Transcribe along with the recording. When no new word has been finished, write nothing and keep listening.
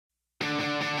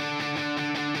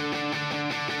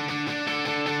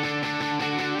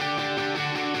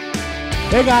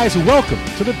Hey guys, welcome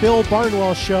to the Bill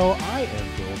Barnwell Show. I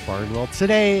am Bill Barnwell.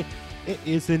 Today, it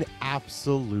is an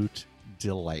absolute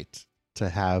delight to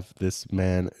have this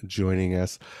man joining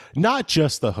us. Not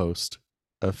just the host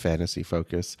of Fantasy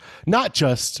Focus, not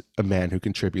just a man who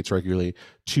contributes regularly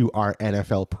to our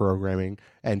NFL programming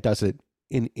and does it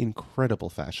in incredible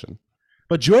fashion,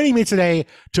 but joining me today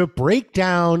to break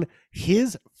down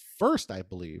his first, I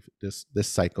believe, this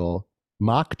cycle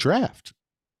mock draft.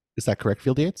 Is that correct,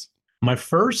 Field Yates? My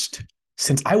first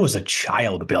since I was a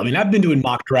child, Bill. I mean, I've been doing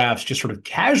mock drafts just sort of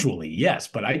casually, yes,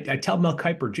 but I tell Mel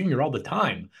Kiper Jr. all the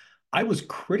time, I was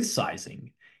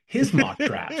criticizing his mock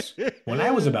drafts when I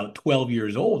was about 12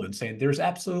 years old and saying there's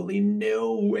absolutely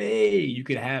no way you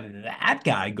could have that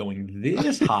guy going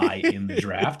this high in the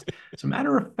draft. As a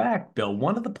matter of fact, Bill,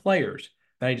 one of the players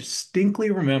that I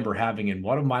distinctly remember having in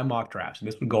one of my mock drafts, and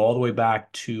this would go all the way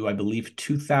back to, I believe,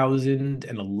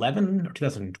 2011 or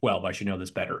 2012. I should know this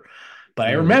better. But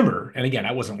I remember, and again,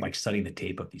 I wasn't like studying the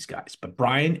tape of these guys, but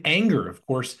Brian Anger, of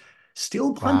course,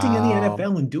 still punting in the Wow.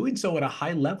 NFL and doing so at a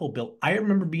high level, Bill. I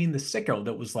remember being the sicko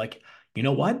that was like, you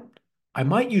know what? I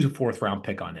might use a fourth round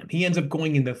pick on him. He ends up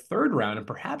going in the third round, and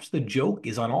perhaps the joke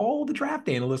is on all the draft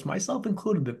analysts, myself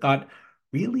included, that thought,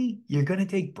 really? You're going to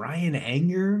take Brian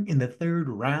Anger in the third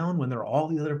round when there are all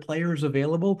the other players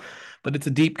available? But it's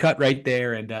a deep cut right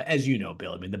there. And as you know,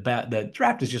 Bill, I mean, the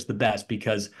draft is just the best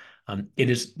because it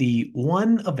is the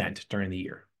one event during the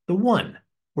year, the one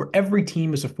where every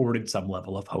team is afforded some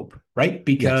level of hope, right?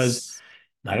 Because Yes.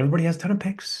 not everybody has a ton of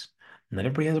picks. Not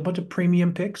everybody has a bunch of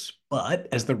premium picks. But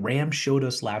as the Rams showed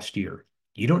us last year,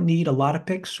 you don't need a lot of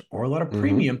picks or a lot of Mm-hmm.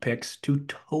 premium picks to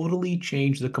totally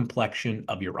change the complexion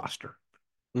of your roster.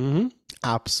 Mm-hmm.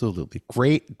 Absolutely.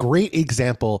 Great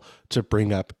example to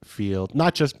bring up, Field.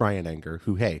 Not just Brian Anger,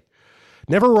 who, hey,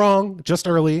 never wrong, just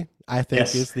early, I think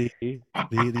Yes. is the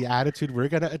attitude we're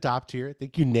gonna adopt here. I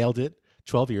think you nailed it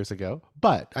 12 years ago.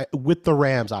 But with the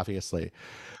Rams, obviously,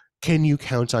 can you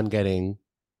count on getting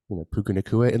Puka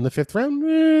Nakua in the fifth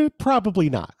round? Probably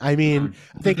not. I mean, Mm-mm.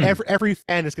 I think Mm-mm. every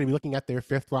fan is going to be looking at their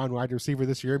fifth round wide receiver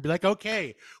this year and be like,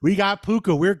 okay, we got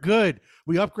Puka, we're good,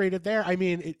 we upgraded there. I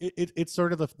mean, it's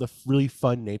sort of the really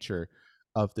fun nature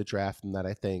of the draft, and that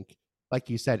I think, like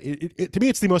you said, to me,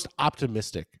 it's the most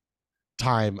optimistic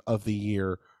time of the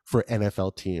year for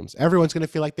NFL teams. Everyone's going to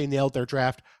feel like they nailed their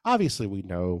draft. Obviously, we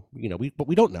know, but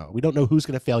we don't know. We don't know who's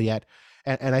going to fail yet.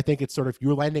 And I think it's sort of,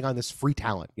 you're landing on this free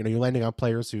talent. You're landing on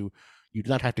players who you do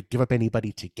not have to give up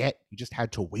anybody to get. You just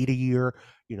had to wait a year.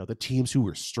 The teams who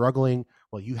were struggling,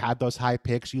 well, you had those high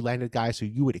picks. You landed guys who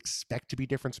you would expect to be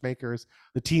difference makers.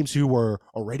 The teams who were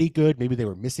already good, maybe they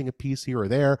were missing a piece here or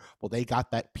there. Well, they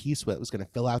got that piece that was going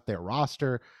to fill out their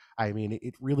roster. I mean,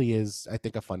 it really is, I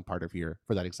think, a fun part of year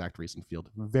for that exact reason. Field.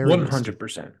 Very astute.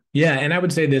 100%. Yeah, and I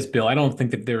would say this, Bill. I don't think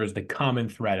that there is the common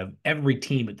thread of every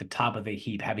team at the top of the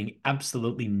heap having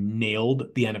absolutely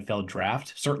nailed the NFL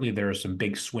draft. Certainly, there are some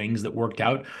big swings that worked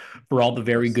out for all the Of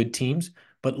very course. good teams.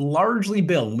 But largely,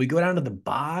 Bill, when we go down to the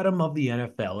bottom of the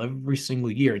NFL every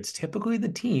single year, it's typically the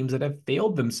teams that have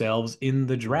failed themselves in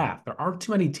the Mhm. draft. There aren't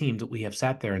too many teams that we have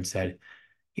sat there and said,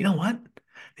 you know what?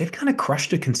 They've kind of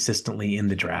crushed it consistently in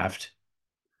the draft,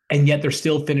 and yet they're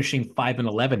still finishing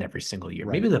 5-11 every single year.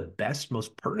 Maybe Right. the best,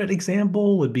 most pertinent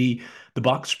example would be the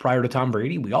Bucs prior to Tom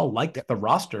Brady. We all liked Yep. the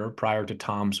roster prior to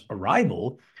Tom's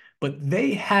arrival, but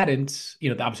they hadn't,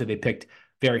 obviously they picked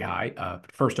very high,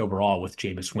 first overall with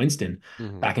Jameis Winston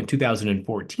Hmm. back in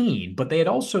 2014, but they had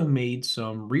also made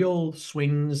some real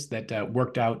swings that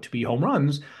worked out to be home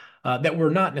runs that were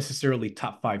not necessarily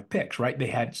top five picks, right? They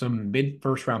had some mid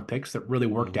first round picks that really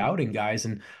worked Hmm. out and guys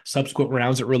in subsequent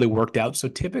rounds that really worked out. So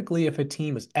typically, if a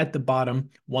team is at the bottom,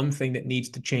 one thing that needs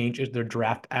to change is their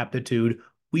draft aptitude.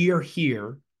 We are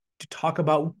here to talk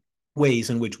about ways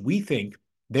in which we think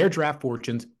their draft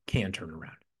fortunes can turn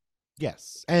around.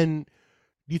 Yes. And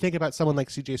you think about someone like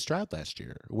CJ Stroud last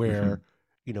year, where,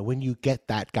 Mm-hmm. when you get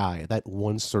that guy, that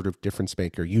one sort of difference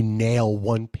maker, you nail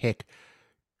one pick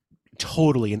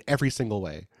totally in every single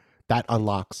way, that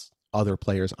unlocks other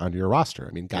players on your roster.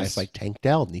 I mean, guys Yes. like Tank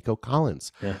Dell, Nico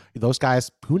Collins, Yeah. those guys,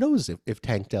 who knows if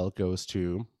Tank Dell goes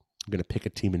to, I'm going to pick a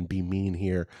team and be mean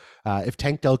here. If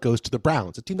Tank Dell goes to the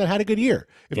Browns, a team that had a good year,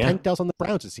 if Yeah. Tank Dell's on the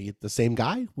Browns, is he the same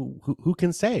guy? Who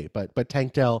can say? But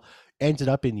Tank Dell ended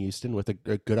up in Houston with a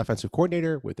good offensive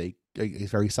coordinator, with a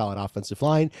very solid offensive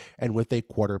line, and with a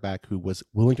quarterback who was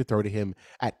willing to throw to him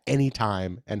at any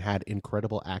time and had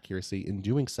incredible accuracy in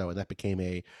doing so. And that became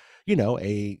a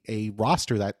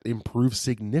roster that improved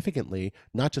significantly,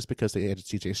 not just because they added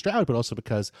CJ Stroud, but also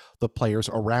because the players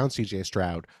around CJ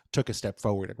Stroud took a step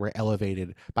forward and were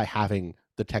elevated by having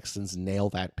the Texans nail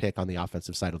that pick on the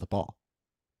offensive side of the ball.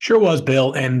 Sure was,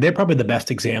 Bill. And they're probably the best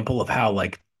example of how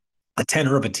like a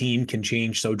tenor of a team can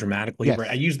change so dramatically. Right.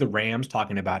 I Yes. use the Rams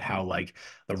talking about how like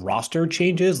the roster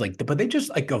changes, like, but they just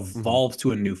like Hmm. evolve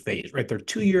to a new phase, right? They're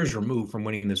 2 years removed from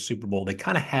winning the Super Bowl. They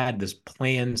kind of had this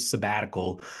planned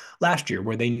sabbatical last year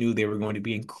where they knew they were going to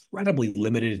be incredibly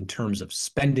limited in terms of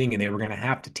spending and they were going to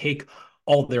have to take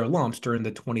all their lumps during the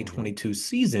Hmm. 2022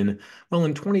 season. Well,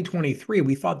 in 2023,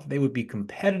 we thought that they would be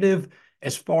competitive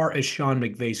as far as Sean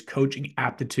McVay's coaching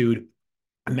aptitude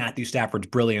and Matthew Stafford's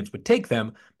brilliance would take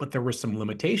them, but there were some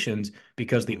limitations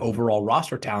because the Hmm. overall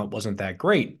roster talent wasn't that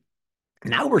great.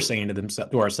 Now we're saying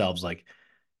to ourselves, like,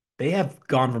 they have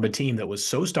gone from a team that was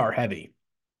so star heavy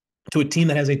to a team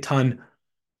that has a ton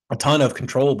of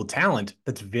controllable talent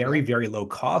that's very, Yeah. very low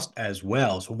cost as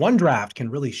well. So one draft can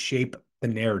really shape the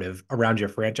narrative around your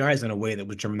franchise in a way that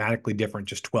was dramatically different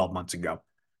just 12 months ago.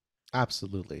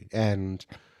 Absolutely. And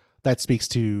that speaks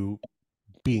to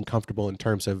being comfortable in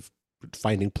terms of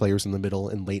finding players in the middle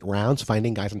and late rounds,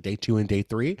 finding guys on day 2 and day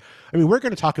 3. I mean, we're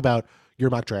going to talk about your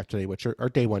mock draft today, which are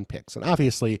day 1 picks. And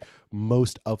obviously,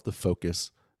 most of the focus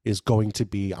is going to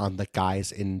be on the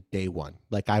guys in day 1.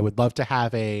 Like, I would love to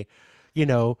have a,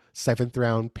 7th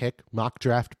round pick mock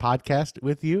draft podcast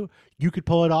with you. You could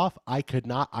pull it off. I could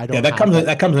not. I Yeah, don't have that.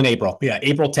 that comes in April. Yeah,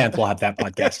 April 10th we'll have that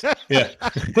podcast.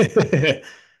 Yeah.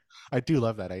 I do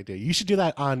love that idea. You should do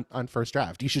that on first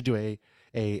draft. You should do a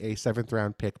 7th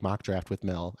round pick mock draft with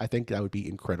Mel. I think that would be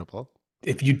incredible.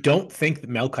 If you don't think that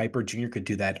Mel Kiper Jr. could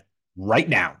do that right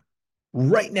now,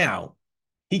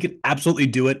 he could absolutely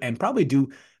do it and probably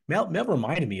do. Mel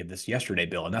reminded me of this yesterday,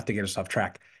 Bill, and not to get us off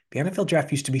track. The NFL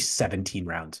draft used to be 17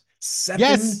 rounds.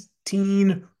 Yes.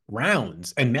 17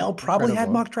 rounds. And Mel probably had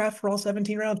Incredible. mock draft for all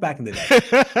 17 rounds back in the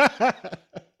day.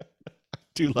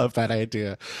 Do love that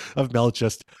idea of Mel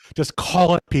just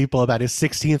calling people about his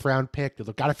 16th round pick.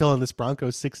 They've got to fill in this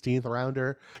Broncos 16th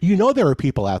rounder. There are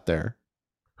people out there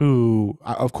who,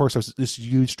 of course, there's this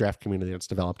huge draft community that's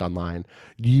developed online.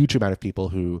 Huge amount of people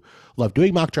who love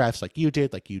doing mock drafts like you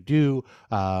did, like you do.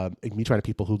 A huge amount of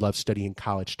people who love studying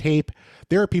college tape.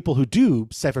 There are people who do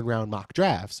 7-round mock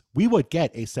drafts. We would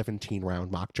get a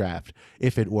 17-round mock draft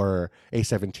if it were a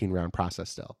 17-round process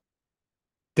still.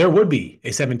 There would be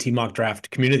a 17 mock draft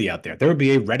community out there. There would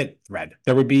be a Reddit thread.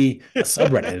 There would be a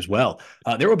subreddit as well.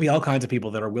 There would be all kinds of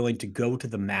people that are willing to go to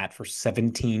the mat for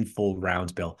 17 full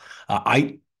rounds, Bill.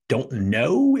 I don't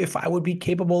know if I would be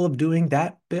capable of doing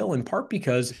that, Bill, in part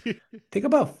because think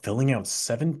about filling out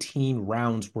 17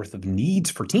 rounds worth of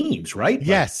needs for teams, right? Like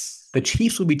Yes. the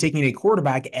Chiefs will be taking a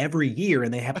quarterback every year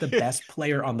and they have the best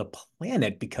player on the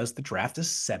planet because the draft is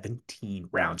 17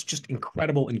 rounds. Just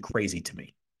incredible and crazy to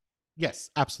me. Yes,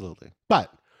 absolutely.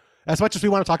 But as much as we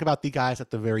want to talk about the guys at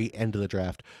the very end of the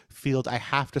draft, Field, I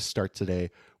have to start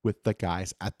today with the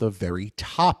guys at the very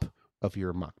top of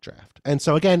your mock draft. And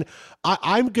so, again,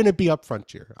 I'm going to be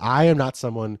upfront here. I am not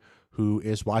someone who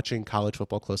is watching college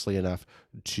football closely enough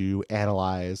to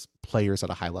analyze players at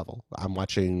a high level. I'm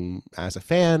watching as a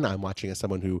fan, I'm watching as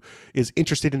someone who is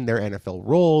interested in their NFL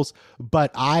roles,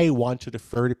 but I want to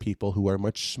defer to people who are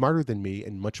much smarter than me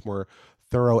and much more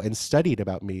thorough and studied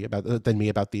about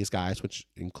these guys, which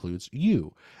includes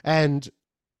you. And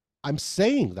I'm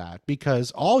saying that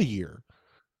because all year,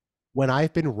 when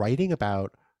I've been writing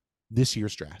about this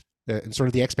year's draft and sort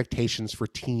of the expectations for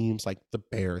teams like the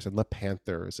Bears and the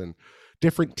Panthers and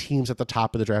different teams at the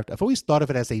top of the draft, I've always thought of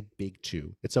it as a big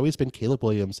two. It's always been Caleb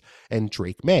Williams and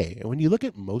Drake May. And when you look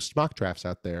at most mock drafts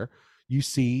out there, you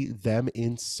see them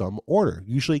in some order.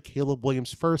 Usually Caleb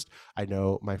Williams first. I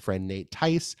know my friend Nate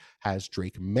Tice has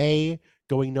Drake May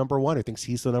going number 1 or thinks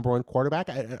he's the number 1 quarterback.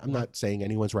 I'm not saying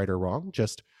anyone's right or wrong,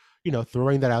 just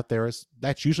throwing that out there, is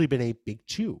that's usually been a big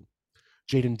two.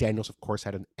 Jaden Daniels, of course,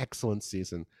 had an excellent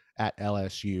season at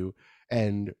LSU.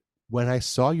 And when I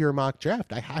saw your mock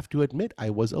draft, I have to admit I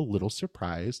was a little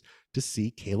surprised to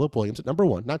see Caleb Williams at number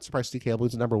 1. Not surprised to see Caleb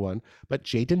Williams at number 1, but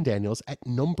Jaden Daniels at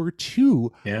number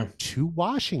 2 Yeah. to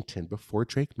Washington before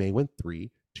Drake May went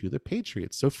 3 to the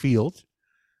Patriots. So, Field,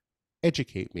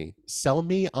 educate me. Sell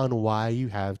me on why you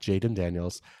have Jaden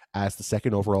Daniels as the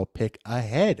 2nd overall pick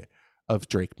ahead of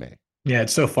Drake May. Yeah,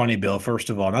 it's so funny, Bill. First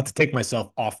of all, not to take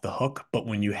myself off the hook, but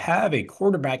when you have a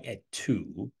quarterback at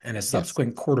 2 and a Yes.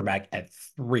 subsequent quarterback at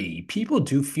 3, people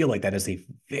do feel like that is a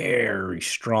very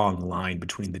strong line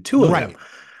between the two of them.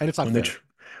 And it's not When fair.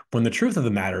 when the truth of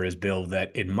the matter is, Bill,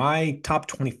 that in my top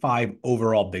 25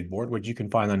 overall big board, which you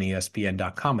can find on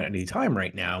ESPN.com at any time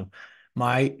right now,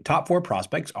 my top 4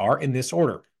 prospects are in this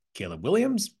order: Caleb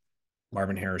Williams,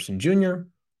 Marvin Harrison Jr.,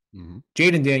 Mm-hmm.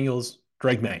 Jaden Daniels,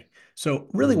 Drake May. So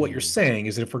really what you're Mm, saying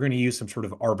is that if we're going to use some sort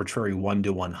of arbitrary 1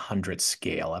 to 100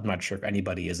 scale, I'm not sure if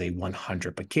anybody is a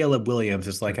 100, but Caleb Williams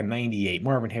is like sure, a 98,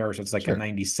 Marvin Harris is like a sure.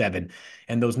 97,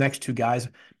 and those next two guys,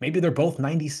 maybe they're both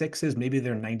 96s, maybe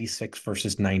they're 96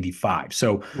 versus 95.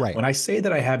 So Right. when I say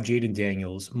that I have Jaden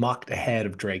Daniels mocked ahead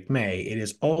of Drake May, it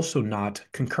is also not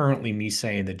concurrently me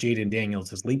saying that Jaden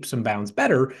Daniels is leaps and bounds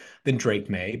better than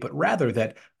Drake May, but rather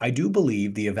that I do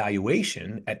believe the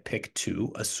evaluation at pick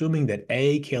two, assuming that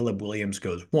A, Caleb Williams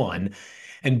goes one,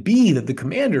 and B, that the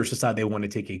Commanders decide they want to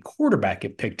take a quarterback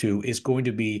at pick two, is going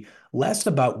to be less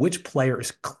about which player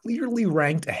is clearly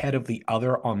ranked ahead of the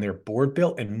other on their board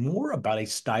build and more about a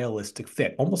stylistic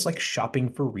fit, almost like shopping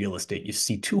for real estate. You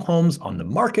see two homes on the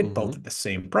market, Mm-hmm. both at the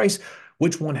same price.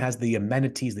 Which one has the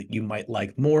amenities that you might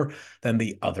like more than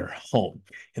the other home?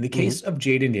 In the Mm-hmm. case of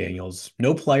Jaden Daniels,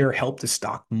 no player helped his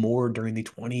stock more during the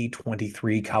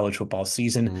 2023 college football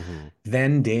season Mm-hmm.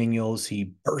 than Daniels.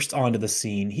 He burst onto the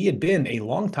scene. He had been a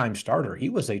longtime starter. He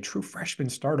was a true freshman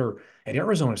starter at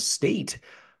Arizona State.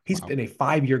 He's Wow. been a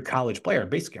 5-year college player,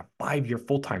 basically a 5-year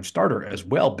full-time starter as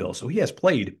well, Bill. So he has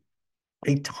played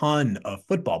a ton of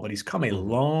football, but he's come a Mm-hmm.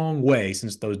 long way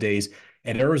since those days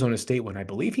at Arizona State when I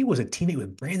believe he was a teammate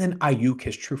with Brandon Ayuk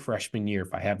his true freshman year,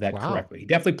 if I have that Wow. correctly. He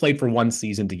definitely played for one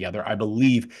season together. I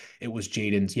believe it was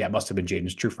Jaden's, yeah, it must have been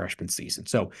Jaden's true freshman season.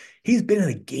 So he's been in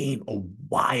the game a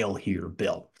while here,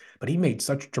 Bill. But he made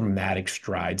such dramatic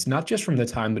strides, not just from the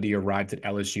time that he arrived at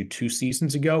LSU 2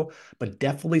 seasons ago, but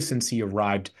definitely since he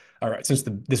arrived or since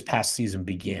this past season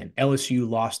began. LSU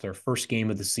lost their first game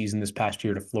of the season this past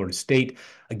year to Florida State,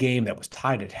 a game that was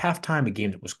tied at halftime, a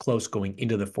game that was close going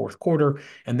into the fourth quarter,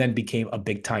 and then became a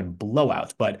big time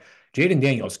blowout. But Jaden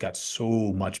Daniels got so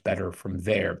much better from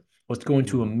there. What's going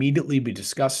to Mm-hmm. immediately be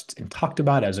discussed and talked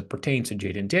about as it pertains to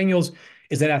Jaden Daniels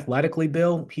is that athletically,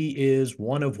 Bill, he is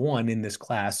one of one in this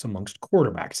class amongst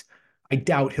quarterbacks. I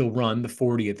doubt he'll run the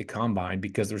 40 at the combine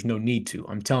because there's no need to.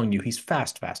 I'm telling you, he's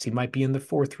fast. He might be in the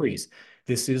 4.3s.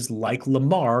 This is like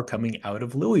Lamar coming out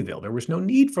of Louisville. There was no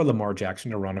need for Lamar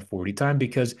Jackson to run a 40 time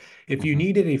because if you Mm-hmm.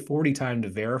 needed a 40 time to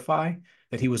verify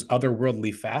that he was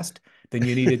otherworldly fast, then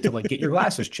you needed to like get your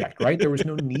glasses checked, right? There was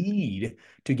no need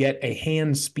to get a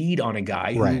hand speed on a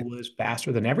guy who Right. was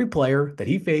faster than every player that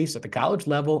he faced at the college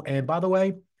level. And by the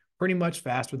way, pretty much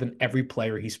faster than every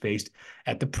player he's faced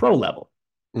at the pro level.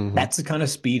 Mm-hmm. That's the kind of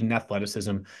speed and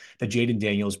athleticism that Jaden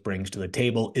Daniels brings to the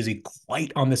table. Is he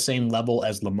quite on the same level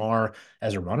as Lamar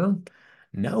as a runner?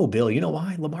 No, Bill. You know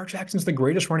why? Lamar Jackson's the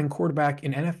greatest running quarterback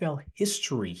in NFL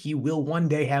history. He will one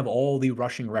day have all the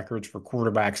rushing records for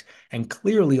quarterbacks, and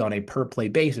clearly on a per play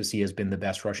basis, he has been the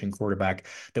best rushing quarterback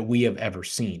that we have ever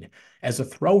seen. As a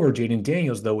thrower, Jaden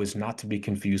Daniels, though, is not to be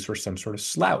confused for some sort of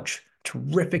slouch.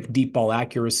 Terrific deep ball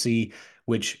accuracy,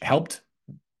 which helped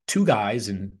two guys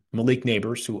in Malik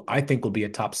Nabers, who I think will be a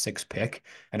top 6 pick,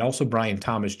 and also Brian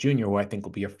Thomas Jr., who I think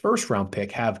will be a first round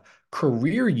pick, have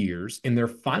career years in their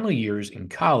final years in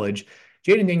college.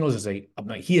 Jaden Daniels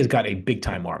he has got a big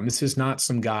time arm. This is not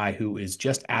some guy who is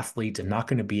just athlete and not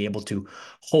going to be able to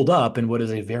hold up in what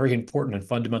is a very important and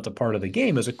fundamental part of the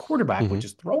game as a quarterback, Mm-hmm. which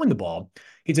is throwing the ball.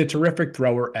 He's a terrific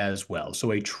thrower as well.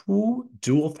 So a true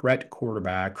dual threat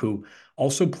quarterback who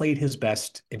also played his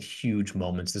best in huge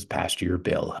moments this past year,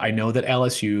 Bill. I know that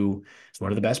LSU is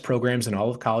one of the best programs in all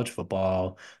of college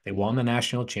football. They won the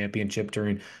national championship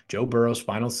during Joe Burrow's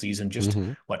final season, just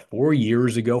Mm-hmm. what, 4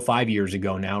 years ago, 5 years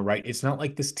ago now, right? It's not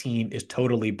like this team is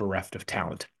totally bereft of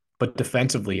talent. But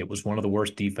defensively, it was one of the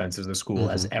worst defenses the school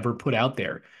has Mm-hmm. ever put out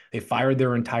there. They fired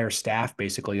their entire staff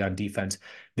basically on defense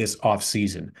this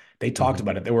offseason. They talked Mm-hmm.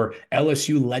 about it. There were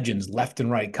LSU legends left and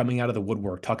right coming out of the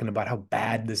woodwork talking about how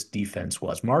bad this defense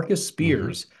was. Marcus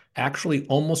Mm-hmm. Spears actually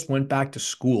almost went back to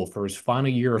school for his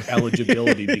final year of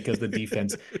eligibility because the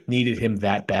defense needed him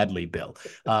that badly, Bill.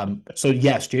 So,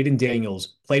 yes, Jaden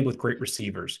Daniels played with great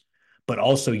receivers. But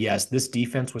also, yes, this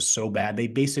defense was so bad. They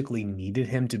basically needed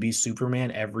him to be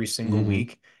Superman every single Mm-hmm.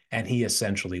 week, and he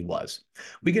essentially was.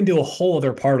 We can do a whole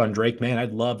other part on Drake May.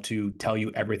 I'd love to tell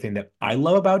you everything that I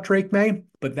love about Drake May,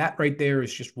 but that right there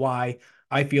is just why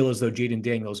I feel as though Jaden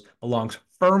Daniels belongs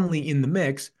firmly in the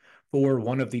mix for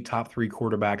one of the top 3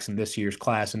 quarterbacks in this year's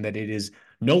class, and that it is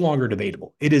no longer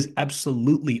debatable. It is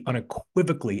absolutely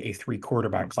unequivocally a 3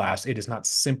 quarterback class. It is not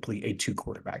simply a 2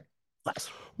 quarterback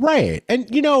class. Right. And,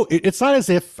 it's not as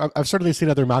if I've certainly seen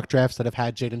other mock drafts that have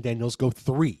had Jaden Daniels go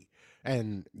three.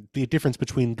 And the difference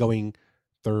between going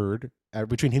third,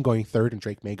 between him going third and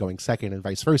Drake May going second and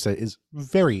vice versa is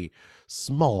very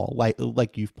small,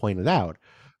 like you've pointed out.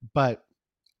 But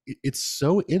it's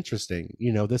so interesting,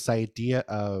 this idea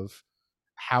of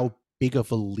how big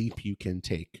of a leap you can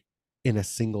take in a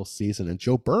single season. And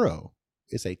Joe Burrow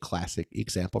is a classic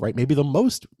example, right? Maybe the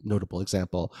most notable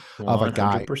example of a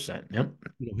guy. 100%. Yep.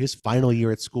 His final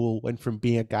year at school went from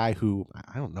being a guy who,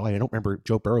 I don't know, I don't remember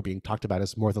Joe Burrow being talked about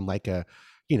as more than like a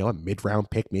mid-round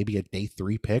pick, maybe a day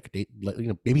 3 pick,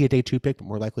 maybe a day 2 pick, but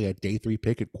more likely a day 3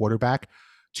 pick at quarterback,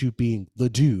 to being the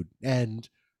dude. And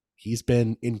he's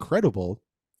been incredible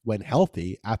when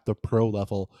healthy at the pro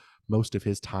level most of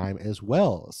his time as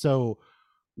well. So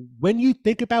when you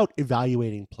think about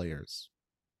evaluating players,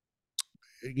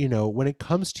 when it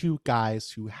comes to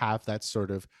guys who have that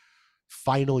sort of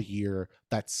final year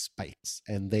that spikes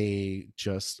and they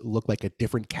just look like a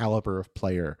different caliber of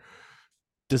player,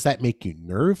 does that make you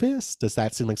nervous? Does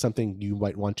that seem like something you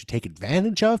might want to take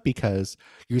advantage of because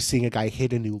you're seeing a guy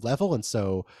hit a new level, and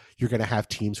so you're going to have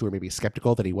teams who are maybe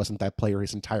skeptical that he wasn't that player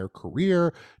his entire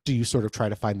career? Do you sort of try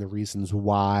to find the reasons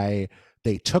why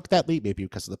they took that leap, maybe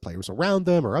because of the players around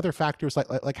them or other factors?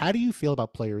 Like how do you feel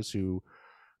about players who,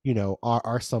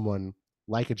 are someone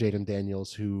like a Jayden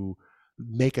Daniels who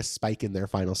make a spike in their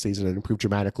final season and improve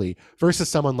dramatically versus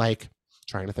someone like,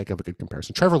 trying to think of a good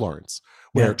comparison, Trevor Lawrence,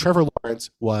 where Trevor Lawrence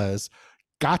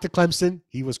got to Clemson,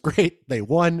 he was great, they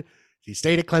won, he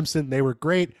stayed at Clemson, they were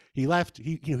great, he left,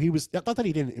 he was, not that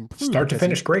he didn't improve, start to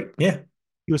finish great.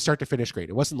 He was start to finish great.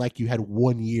 It wasn't like you had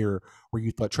 1 year where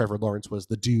you thought Trevor Lawrence was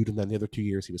the dude and then the other 2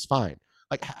 years he was fine.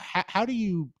 Like how do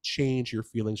you change your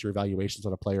feelings, your evaluations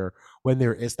on a player when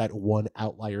there is that one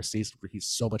outlier season where he's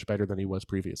so much better than he was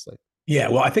previously? Yeah,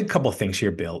 well, I think a couple of things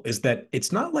here, Bill, is that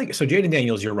it's not like, so Jayden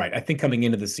Daniels, you're right. I think coming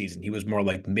into the season, he was more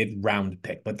like mid-round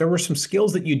pick, but there were some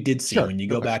skills that you did see when you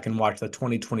go back and watch the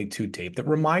 2022 tape that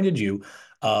reminded you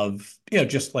of,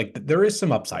 just like there is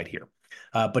some upside here.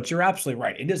 But you're absolutely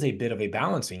right. It is a bit of a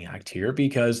balancing act here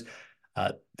because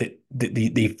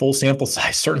the full sample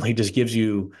size certainly just gives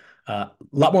you a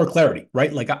lot more clarity,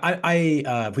 right? Like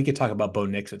we could talk about Bo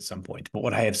Nix at some point, but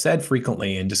what I have said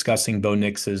frequently in discussing Bo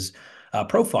Nix's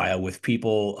profile with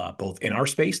people both in our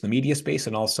space, the media space,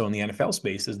 and also in the NFL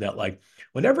space is that, like,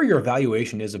 whatever your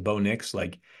evaluation is of Bo Nix,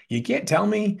 like, you can't tell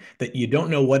me that you don't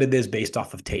know what it is based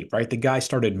off of tape, right? The guy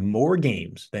started more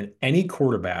games than any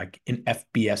quarterback in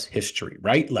FBS history,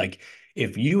 right? Like,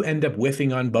 if you end up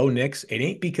whiffing on Bo Nix, it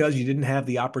ain't because you didn't have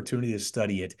the opportunity to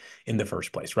study it in the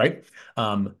first place, right?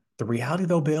 The reality,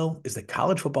 though, Bill, is that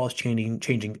college football is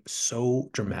changing so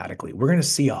dramatically. We're going to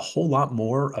see a whole lot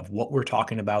more of what we're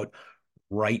talking about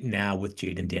right now with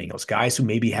Jayden Daniels, guys who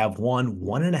maybe have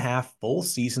 1.5 full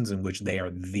seasons in which they are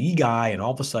the guy, and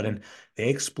all of a sudden they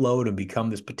explode and become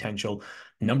this potential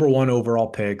 #1 overall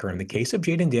pick, or in the case of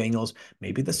Jayden Daniels,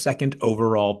 maybe the 2nd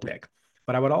overall pick.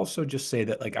 But I would also just say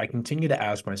that, like, I continue to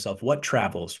ask myself, what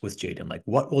travels with Jayden? Like,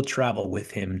 what will travel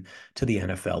with him to the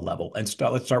NFL level? And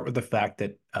let's start with the fact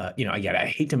that, again, I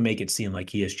hate to make it seem like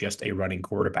he is just a running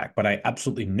quarterback, but I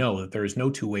absolutely know that there is no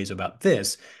two ways about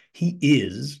this. He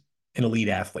is an elite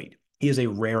athlete. He is a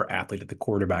rare athlete at the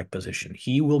quarterback position.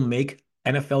 He will make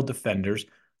NFL defenders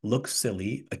look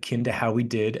silly, akin to how he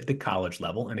did at the college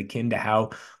level and akin to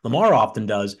how Lamar often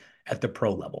does at the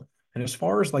pro level. And as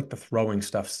far as like the throwing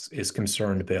stuff is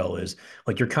concerned, Bill, is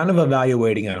like you're kind of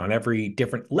evaluating it on every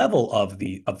different level of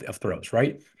throws,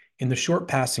 right? In the short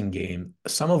passing game,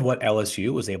 some of what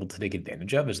LSU was able to take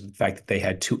advantage of is the fact that they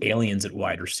had 2 aliens at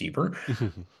wide receiver.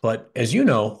 But as you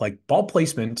know, like, ball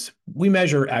placement, we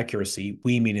measure accuracy,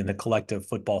 we meaning the collective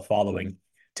football following,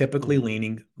 typically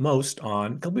leaning most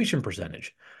on completion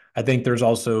percentage. I think there's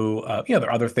also, there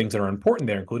are other things that are important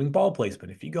there, including ball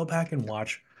placement. If you go back and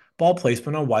watch ball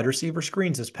placement on wide receiver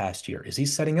screens this past year, is he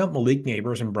setting up Malik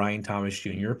Nabers and Brian Thomas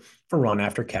Jr. for run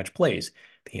after catch plays?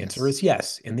 The answer is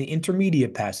yes. In the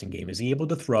intermediate passing game, is he able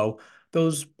to throw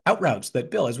those out routes that,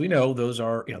 Bill, as we know, those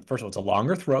are, first of all, it's a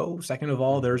longer throw. Second of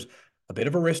all, there's a bit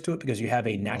of a risk to it because you have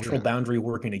a natural boundary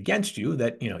working against you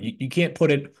that, you can't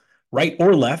put it right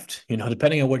or left,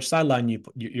 depending on which sideline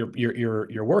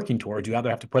you're working towards. You either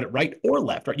have to put it right or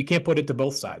left, right? You can't put it to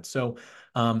both sides. So,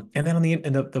 and then on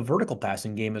the vertical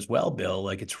passing game as well, Bill,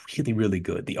 like, it's really, really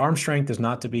good. The arm strength is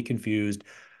not to be confused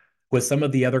with some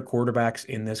of the other quarterbacks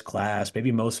in this class,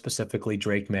 maybe most specifically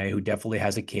Drake May, who definitely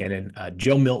has a cannon.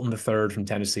 Joe Milton III from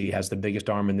Tennessee has the biggest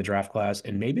arm in the draft class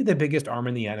and maybe the biggest arm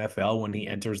in the NFL when he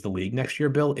enters the league next year,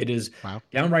 Bill. It is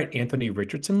downright Anthony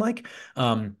Richardson-like.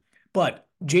 But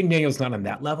Jayden Daniels not on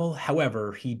that level.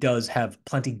 However, he does have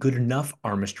plenty good enough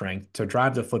arm strength to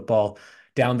drive the football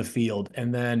down the field.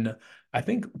 And then I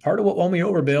think part of what won me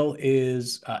over, Bill,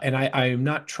 is, and I'm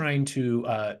not trying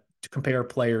to compare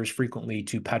players frequently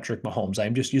to Patrick Mahomes.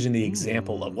 I'm just using the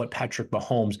example of what Patrick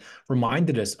Mahomes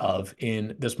reminded us of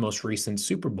in this most recent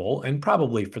Super Bowl, and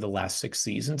probably for the last 6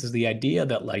 seasons, is the idea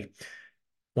that, like,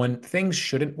 when things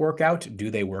shouldn't work out, do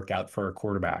they work out for a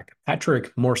quarterback?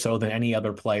 Patrick, more so than any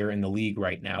other player in the league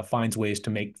right now, finds ways to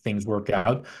make things work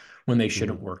out when they Hmm.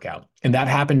 shouldn't work out. And that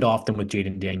happened often with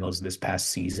Jayden Daniels this past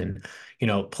season.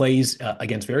 Plays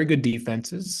against very good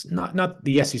defenses. Not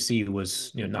the SEC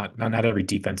was, not every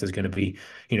defense is going to be,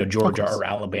 Of Georgia course. or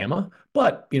Alabama,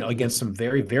 but against Hmm. some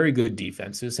very, very good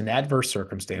defenses in adverse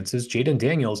circumstances, Jayden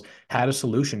Daniels had a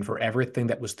solution for everything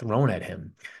that was thrown at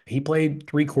him. He played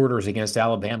 3 quarters against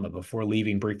Alabama before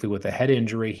leaving briefly with a head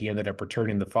injury. He ended up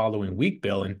returning the following week,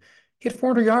 Bill, and he had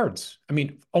 400 yards. I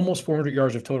mean, almost 400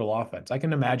 yards of total offense. I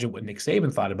can imagine what Nick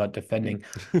Saban thought about defending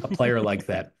a player like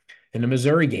that in a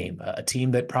Missouri game, a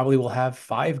team that probably will have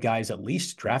 5 guys at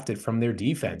least drafted from their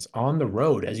defense on the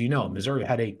road. As you know, Missouri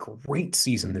had a great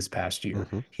season this past year.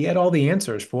 Hmm. He had all the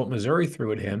answers for what Missouri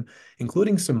threw at him,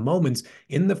 including some moments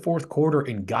in the fourth quarter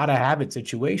in gotta have it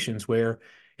situations where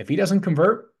if he doesn't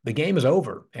convert, the game is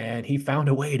over. And he found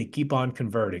a way to keep on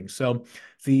converting. So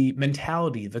the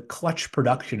mentality, the clutch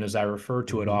production, as I refer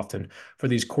to it Hmm. often for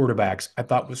these quarterbacks, I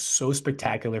thought was so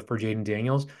spectacular for Jayden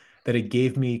Daniels that it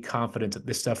gave me confidence that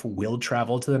this stuff will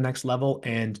travel to the next level.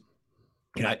 And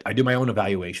I do my own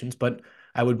evaluations, but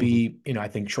I would Hmm. be, I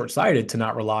think short-sighted to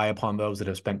not rely upon those that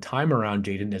have spent time around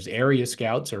Jayden as area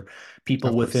scouts or people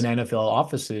Of within course. NFL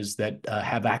offices that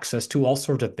have access to all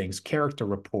sorts of things, character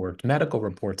reports, medical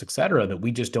reports, et cetera, that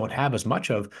we just don't have as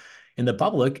much of in the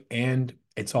public. And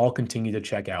it's all continued to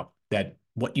check out that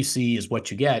what you see is what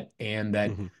you get, and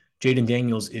that Hmm. Jayden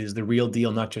Daniels is the real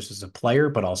deal, not just as a player,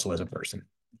 but also as a person.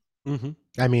 Hmm.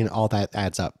 I mean, all that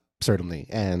adds up, certainly.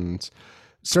 And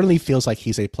certainly feels like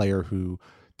he's a player who,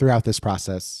 throughout this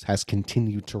process, has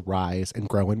continued to rise and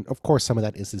grow. And of course, some of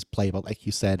that is his play, but like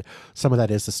you said, some of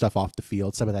that is the stuff off the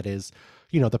field. Some of that is,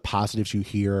 the positives you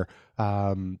hear,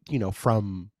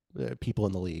 from people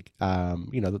in the league.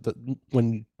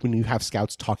 When you have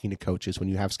scouts talking to coaches, when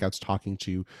you have scouts talking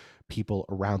to people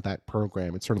around that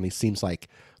program, it certainly seems like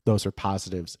those are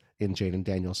positives in Jayden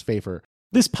Daniels' favor.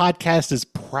 This podcast is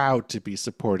proud to be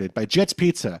supported by Jets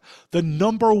Pizza, the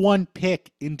number one pick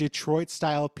in Detroit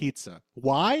style pizza.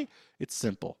 Why? It's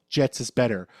simple. Jets is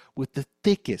better. With the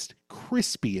thickest,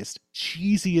 crispiest,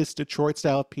 cheesiest Detroit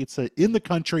style pizza in the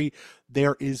country,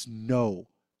 there is no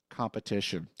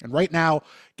competition. And right now,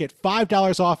 get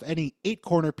 $5 off any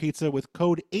 8-corner pizza with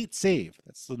code 8SAVE.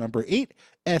 That's the number 8,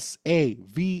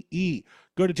 SAVE.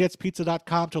 Go to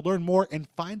jetspizza.com to learn more and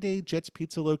find a Jets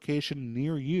Pizza location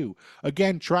near you.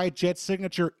 Again, try Jet's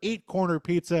signature 8-corner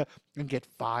pizza and get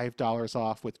 $5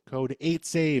 off with code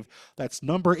 8SAVE. That's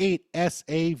number 8,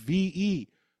 SAVE.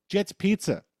 Jet's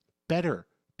Pizza. Better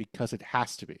because it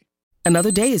has to be.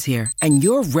 Another day is here, and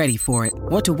you're ready for it.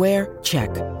 What to wear? Check.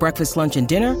 Breakfast, lunch, and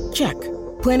dinner? Check.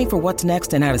 Planning for what's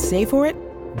next and how to save for it?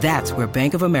 That's where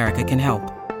Bank of America can help.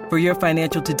 For your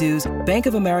financial to-dos, Bank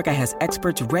of America has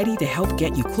experts ready to help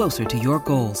get you closer to your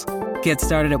goals. Get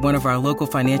started at one of our local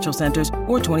financial centers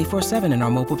or 24/7 in our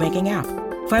mobile banking app.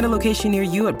 Find a location near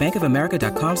you at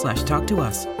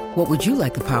bankofamerica.com/talktous. What would you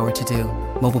like the power to do?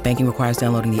 Mobile banking requires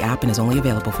downloading the app and is only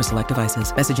available for select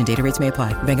devices. Message and data rates may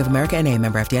apply. Bank of America N.A.,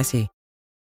 member FDIC.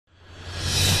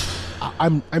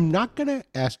 I'm not going to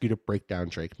ask you to break down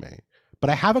Drake May, but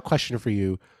I have a question for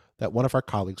you that one of our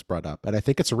colleagues brought up, and I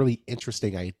think it's a really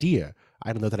interesting idea.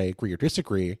 I don't know that I agree or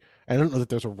disagree. I don't know that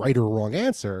there's a right or wrong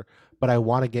answer, but I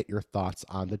want to get your thoughts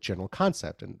on the general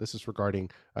concept. And this is regarding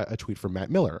a tweet from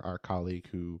Matt Miller, our colleague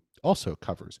who also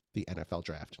covers the NFL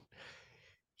draft.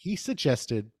 He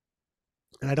suggested,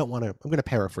 and I'm going to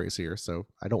paraphrase here, so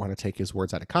I don't want to take his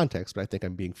words out of context, but I think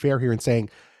I'm being fair here in saying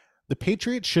the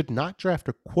Patriots should not draft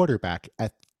a quarterback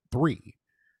at 3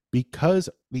 because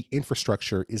the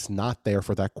infrastructure is not there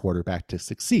for that quarterback to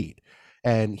succeed.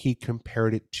 And he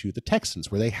compared it to the Texans,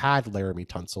 where they had Laramie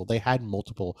Tunsil, they had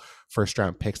multiple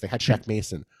first-round picks, they had Shaq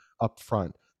Mason up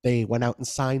front. They went out and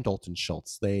signed Dalton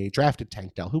Schultz. They drafted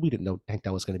Tank Dell, who we didn't know Tank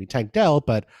Dell was going to be Tank Dell,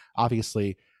 but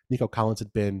obviously Nico Collins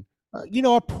had been,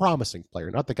 a promising player,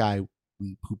 not the guy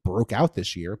who broke out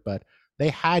this year, but they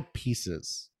had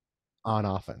pieces on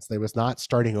offense. They was not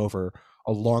starting over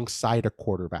alongside a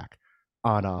quarterback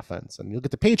on offense. And you look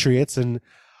at the Patriots, and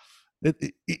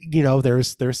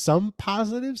there's some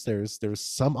positives. There's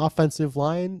some offensive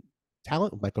line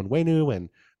talent, Mike Onwenu and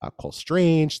Cole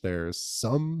Strange. There's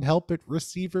some help at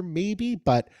receiver, maybe,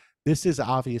 but this is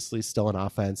obviously still an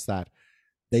offense that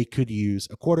they could use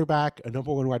a quarterback, a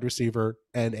number one wide receiver,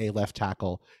 and a left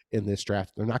tackle in this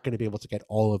draft. They're not going to be able to get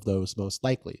all of those most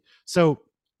likely. So,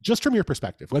 just from your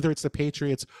perspective, whether it's the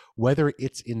Patriots, whether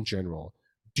it's in general,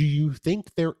 do you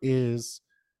think there is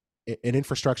an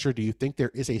infrastructure? Do you think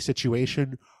there is a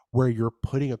situation where you're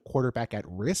putting a quarterback at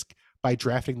risk by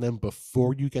drafting them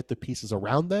before you get the pieces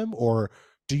around them? Or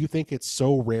do you think it's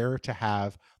so rare to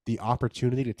have the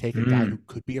opportunity to take a guy who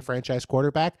could be a franchise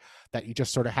quarterback that you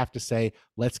just sort of have to say,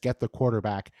 let's get the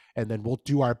quarterback and then we'll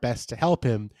do our best to help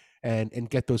him and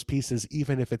get those pieces,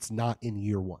 even if it's not in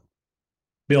year one?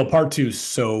 Bill, part two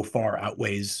so far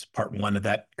outweighs part one of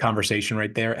that conversation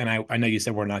right there. And I know you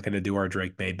said we're not going to do our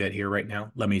Drake May bit here right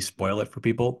now. Let me spoil it for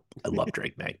people. I love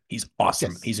Drake May. He's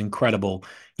awesome. Yes. He's incredible.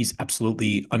 He's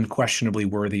absolutely unquestionably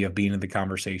worthy of being in the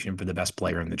conversation for the best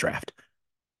player in the draft.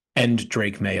 End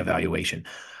Drake May evaluation.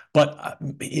 But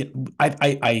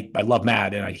I love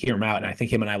Matt and I hear him out, and I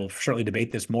think him and I will certainly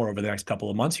debate this more over the next couple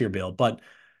of months here, Bill. But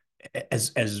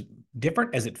as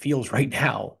different as it feels right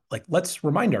now, like, let's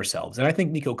remind ourselves, and I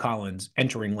think Nico Collins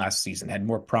entering last season had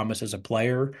more promise as a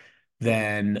player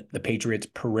than the Patriots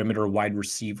perimeter wide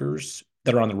receivers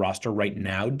that are on the roster right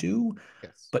now do.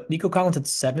 Yes. But Nico Collins had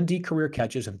 70 career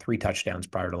catches and 3 touchdowns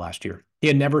prior to last year. He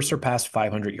had never surpassed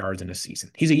 500 yards in a season.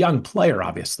 He's a young player,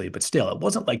 obviously, but still, it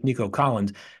wasn't like Nico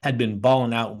Collins had been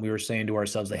balling out when we were saying to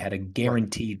ourselves they had a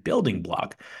guaranteed building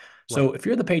block. So if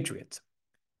you're the Patriots,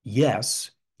 yes,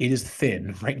 it is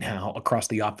thin right now across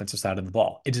the offensive side of the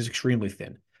ball. It is extremely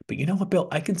thin. But you know what, Bill?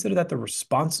 I consider that the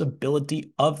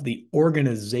responsibility of the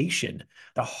organization.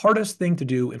 The hardest thing to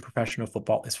do in professional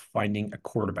football is finding a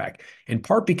quarterback, in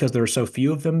part because there are so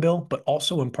few of them, Bill, but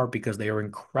also in part because they are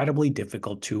incredibly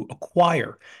difficult to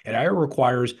acquire. It either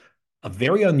requires a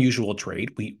very unusual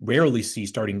trade. We rarely see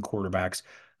starting quarterbacks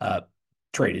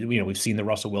traded. We've seen the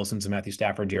Russell Wilsons and Matthew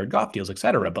Stafford, Jared Goff deals, et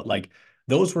cetera. But like,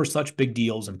 those were such big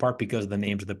deals, in part because of the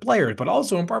names of the players, but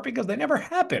also in part because they never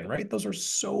happen, right? Those are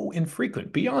so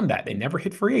infrequent. Beyond that, they never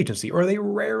hit free agency, or they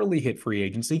rarely hit free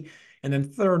agency. And then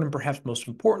third, and perhaps most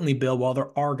importantly, Bill, while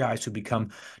there are guys who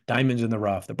become diamonds in the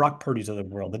rough, the Brock Purdy's of the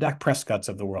world, the Dak Prescott's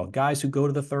of the world, guys who go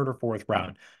to the third or fourth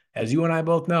round, as you and I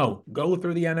both know, go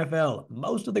through the NFL,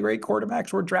 most of the great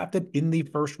quarterbacks were drafted in the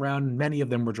first round. Many of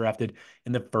them were drafted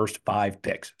in the first 5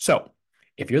 picks. So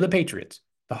if you're the Patriots,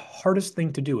 the hardest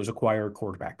thing to do is acquire a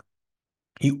quarterback.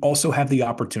 You also have the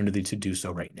opportunity to do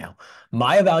so right now.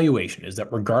 My evaluation is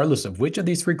that regardless of which of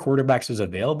these 3 quarterbacks is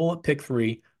available at pick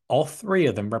 3, all 3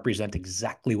 of them represent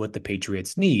exactly what the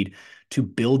Patriots need to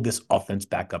build this offense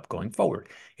back up going forward.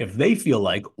 If they feel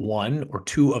like 1 or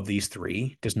 2 of these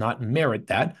 3 does not merit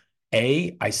that,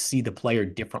 A, I see the player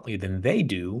differently than they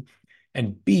do,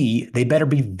 and B, they better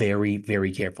be very,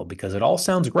 very careful, because it all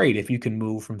sounds great if you can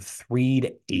move from 3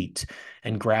 to 8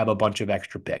 and grab a bunch of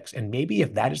extra picks. And maybe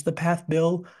if that is the path,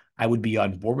 Bill, I would be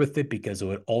on board with it, because it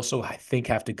would also, I think,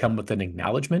 have to come with an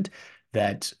acknowledgement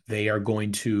that they are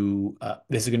going to,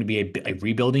 this is going to be a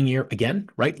rebuilding year again,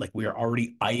 right? Like, we are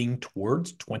already eyeing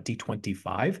towards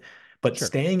 2025. But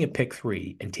staying at pick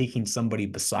 3 and taking somebody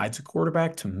besides a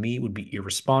quarterback, to me, would be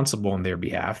irresponsible on their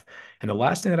behalf. And the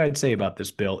last thing that I'd say about this,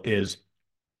 Bill, is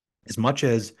as much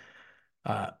as,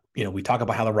 we talk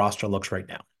about how the roster looks right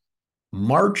now,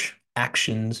 March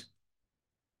actions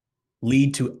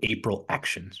lead to April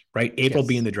actions, right? April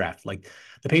being the draft. Like,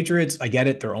 the Patriots, I get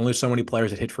it. There are only so many players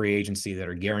that hit free agency that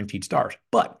are guaranteed stars,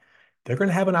 but they're going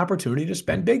to have an opportunity to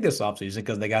spend big this offseason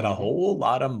because they got a whole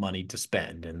lot of money to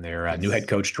spend. And their new head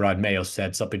coach, Gerard Mayo,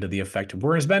 said something to the effect of,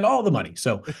 we're going to spend all the money.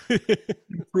 So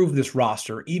improve this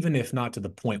roster, even if not to the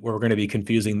point where we're going to be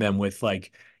confusing them with,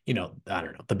 like, I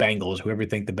don't know, the Bengals, whoever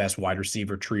think the best wide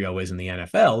receiver trio is in the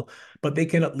NFL, but they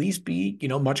can at least be,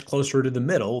 much closer to the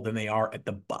middle than they are at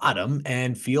the bottom,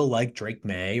 and feel like Drake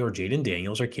May or Jaden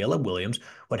Daniels or Caleb Williams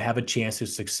would have a chance to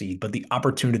succeed. But the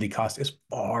opportunity cost is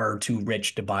far too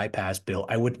rich to bypass, Bill.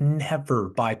 I would never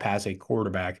bypass a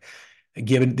quarterback,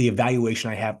 given the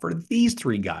evaluation I have for these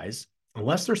 3 guys,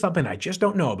 unless there's something I just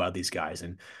don't know about these guys.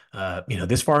 And,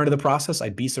 this far into the process,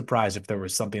 I'd be surprised if there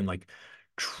was something like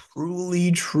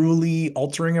truly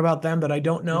altering about them that I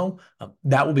don't know.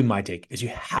 That will be my take, is you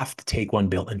have to take one,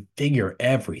 Bill, and figure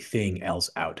everything else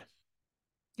out.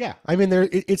 Yeah. I mean,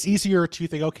 it's easier to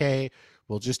think, okay,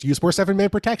 we'll just use more 7-man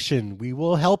protection. We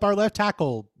will help our left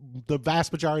tackle the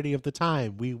vast majority of the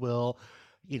time. We will,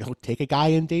 take a guy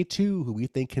in day 2 who we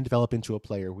think can develop into a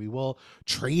player. We will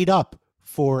trade up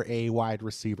for a wide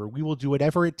receiver. We will do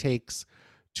whatever it takes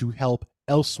to help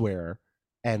elsewhere,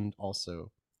 and also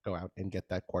go out and get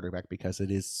that quarterback, because it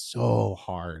is so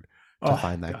hard to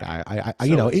find that guy.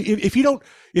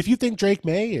 If you think Drake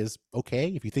May is okay,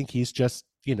 if you think he's just,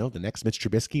 the next Mitch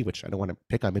Trubisky, which I don't want to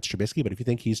pick on Mitch Trubisky, but if you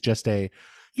think he's just an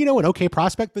okay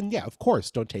prospect, then yeah, of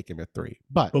course, don't take him at 3.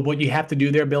 But what you have to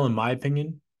do there, Bill, in my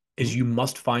opinion, is you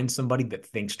must find somebody that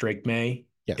thinks Drake May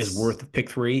is worth pick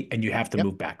 3, and you have to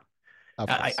move back.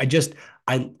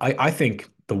 I think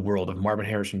the world of Marvin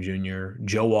Harrison Jr.,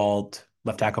 Joe Alt,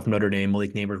 left tackle from Notre Dame,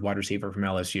 Malik Neighbors, wide receiver from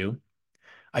LSU.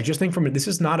 I just think this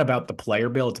is not about the player,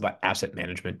 Bill. It's about asset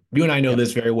management. You and I know Yep.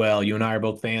 this very well. You and I are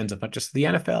both fans of not just the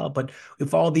NFL, but we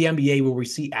follow the NBA where we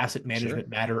see asset Sure. management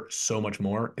matter so much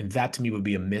more. And that to me would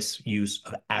be a misuse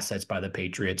of assets by the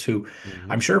Patriots, who Mhm.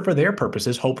 I'm sure for their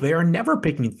purposes hope they are never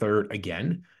picking third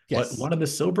again. But Yes. one of the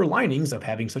silver linings of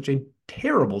having such a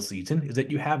terrible season is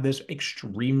that you have this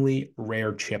extremely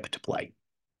rare chip to play.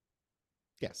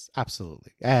 Yes,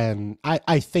 absolutely. And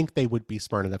I think they would be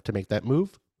smart enough to make that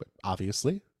move, but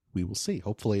obviously we will see.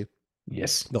 Hopefully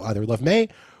Yes. they'll either love May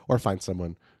or find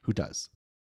someone who does.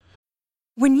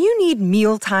 When you need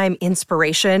mealtime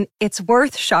inspiration, it's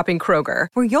worth shopping Kroger,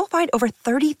 where you'll find over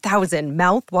 30,000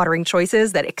 mouth-watering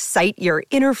choices that excite your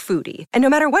inner foodie. And no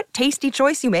matter what tasty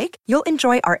choice you make, you'll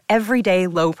enjoy our everyday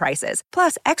low prices,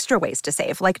 plus extra ways to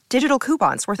save, like digital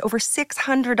coupons worth over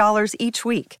 $600 each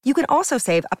week. You can also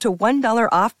save up to $1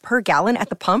 off per gallon at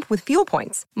the pump with fuel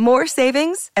points. More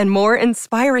savings and more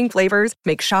inspiring flavors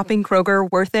make shopping Kroger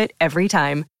worth it every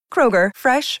time. Kroger,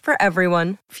 fresh for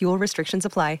everyone. Fuel restrictions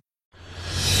apply.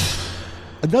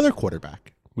 Another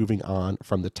quarterback, moving on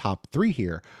from the top three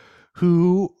here,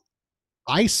 who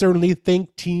I certainly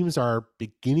think teams are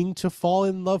beginning to fall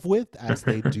in love with as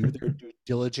they do their due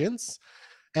diligence,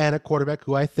 and a quarterback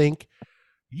who I think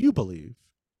you believe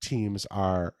teams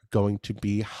are going to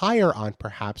be higher on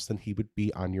perhaps than he would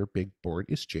be on your big board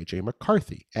is JJ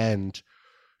McCarthy. And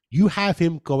you have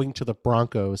him going to the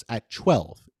Broncos at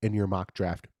 12 in your mock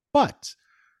draft, but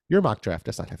your mock draft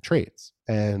does not have trades.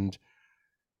 And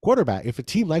quarterback, if a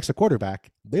team likes a quarterback,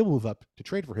 they will move up to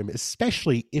trade for him,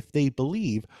 especially if they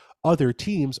believe other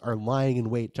teams are lying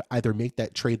in wait to either make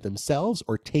that trade themselves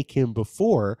or take him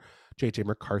before JJ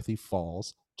McCarthy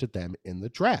falls to them in the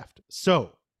draft.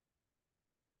 So,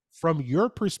 from your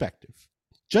perspective,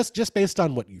 just based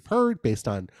on what you've heard, based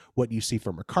on what you see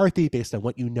from McCarthy, based on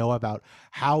what you know about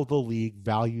how the league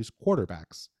values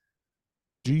quarterbacks,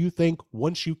 do you think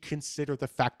once you consider the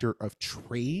factor of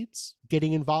trades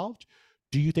getting involved,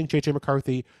 do you think JJ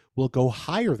McCarthy will go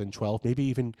higher than 12, maybe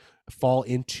even fall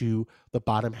into the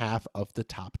bottom half of the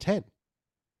top 10?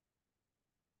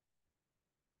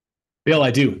 Bill,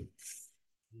 I do.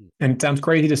 And it sounds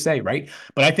crazy to say, right?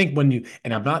 But I think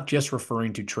and I'm not just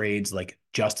referring to trades like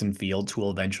Justin Fields, who will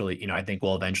eventually, I think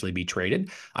will eventually be traded.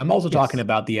 I'm also talking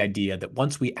about the idea that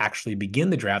once we actually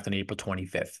begin the draft on April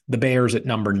 25th, the Bears at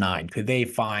number 9, could they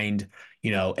find,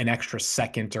 an extra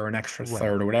second or an extra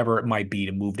third or whatever it might be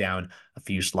to move down a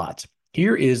few slots?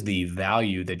 Here is the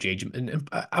value that JJ, and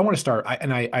I want to start,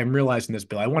 I'm realizing this,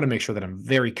 Bill, I want to make sure that I'm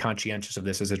very conscientious of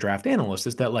this as a draft analyst,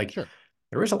 is that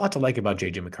there is a lot to like about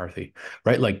JJ McCarthy,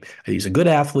 right? Like, he's a good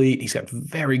athlete. He's got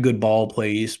very good ball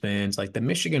placements. Like, the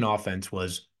Michigan offense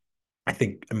was,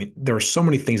 there are so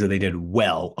many things that they did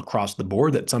well across the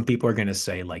board that some people are going to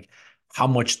say, like, how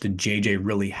much did JJ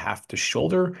really have to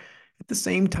shoulder? At the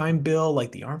same time, Bill,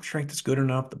 like, the arm strength is good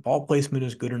enough. The ball placement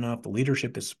is good enough. The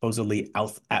leadership is supposedly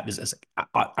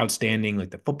outstanding.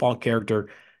 Like, the football character,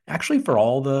 actually, for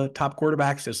all the top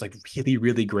quarterbacks, is like really,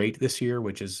 really great this year,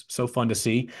 which is so fun to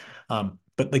see.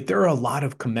 But like, there are a lot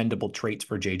of commendable traits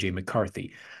for JJ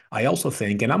McCarthy. I also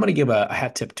think, and I'm going to give a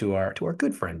hat tip to our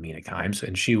good friend Mina Kimes,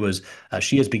 and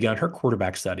she has begun her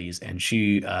quarterback studies, and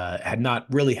she had not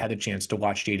really had a chance to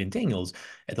watch Jayden Daniels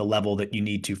at the level that you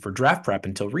need to for draft prep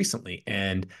until recently,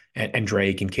 and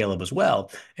Drake and Caleb as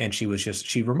well. And she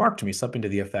remarked to me something to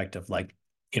the effect of, like,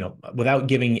 without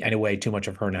giving away too much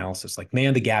of her analysis, like,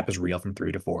 man, the gap is real from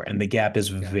 3 to 4, and the gap is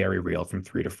very real from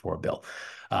 3 to 4, Bill.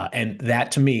 And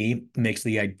that, to me, makes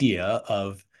the idea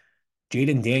of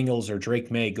Jayden Daniels or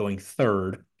Drake May going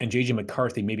 3rd and JJ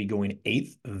McCarthy maybe going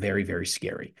 8th very, very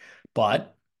scary.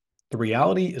 But the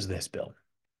reality is this, Bill.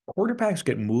 Quarterbacks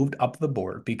get moved up the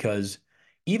board because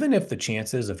even if the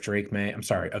chances of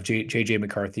JJ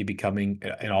McCarthy becoming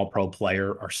an all-pro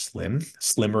player are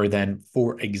slimmer than,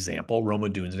 for example, Rome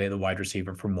Odunze, the wide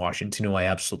receiver from Washington, who I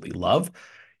absolutely love.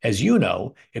 As you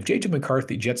know, if JJ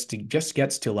McCarthy just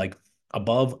gets to like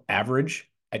above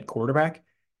average at quarterback,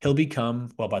 he'll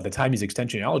become, well, by the time he's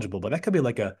extension eligible, but that could be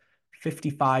like a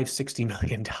 $55-60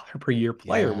 million per year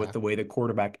player with the way the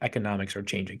quarterback economics are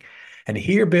changing. And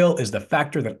here, Bill, is the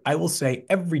factor that I will say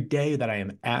every day that I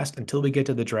am asked until we get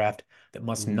to the draft that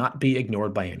must not be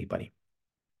ignored by anybody.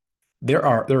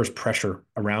 There is pressure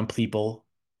around people,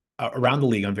 around the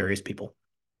league on various people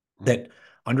that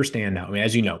understand now. I mean,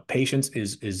 as you know, patience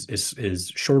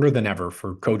is shorter than ever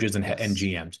for coaches and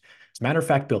GMs. As a matter of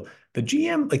fact, Bill, the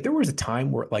GM, like, there was a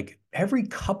time where, like, every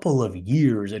couple of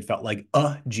years it felt like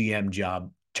a GM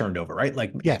job turned over, right?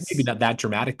 Like, maybe not that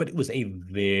dramatic, but it was a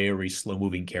very slow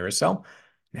moving carousel.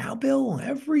 Now, Bill,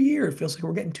 every year it feels like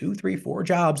we're getting 2, 3, 4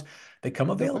 jobs that come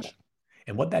No available. question.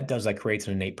 And what that does, that creates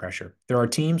an innate pressure. There are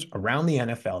teams around the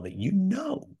NFL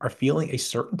that are feeling a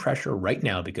certain pressure right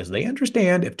now because they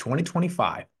understand if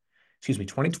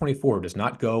 2024 does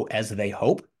not go as they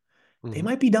hope, they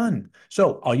might be done.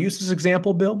 So I'll use this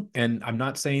example, Bill, and I'm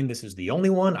not saying this is the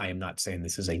only one. I am not saying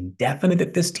this is a definite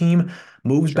that this team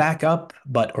moves back up,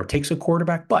 or takes a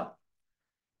quarterback, but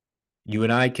you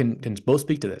and I can both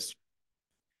speak to this.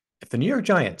 If the New York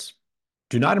Giants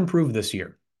do not improve this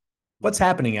year, what's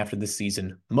happening after this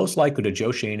season? Most likely to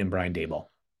Joe Schoen and Brian Daboll.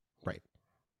 Right.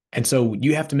 And so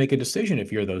you have to make a decision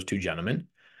if you're those two gentlemen.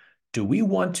 Do we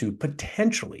want to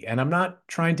potentially, and I'm not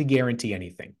trying to guarantee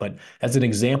anything, but as an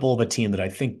example of a team that I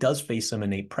think does face some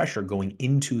innate pressure going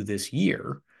into this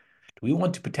year, do we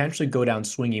want to potentially go down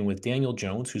swinging with Daniel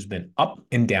Jones, who's been up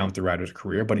and down throughout his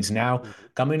career, but he's now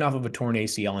coming off of a torn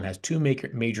ACL and has two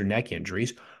major neck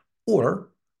injuries? Or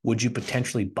would you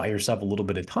potentially buy yourself a little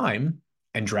bit of time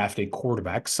and draft a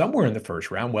quarterback somewhere in the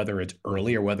first round, whether it's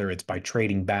early or whether it's by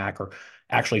trading back or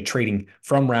actually trading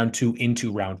from round 2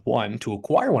 into round 1 to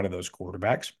acquire one of those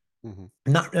quarterbacks?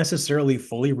 Not necessarily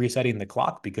fully resetting the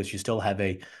clock because you still have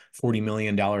a $40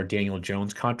 million Daniel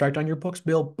Jones contract on your books,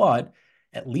 Bill, but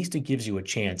at least it gives you a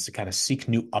chance to kind of seek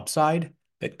new upside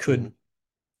that could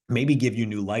maybe give you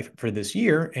new life for this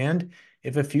year. And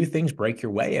if a few things break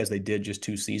your way, as they did just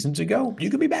 2 seasons ago, you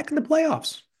could be back in the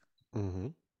playoffs.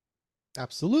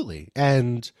 Absolutely.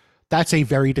 And that's a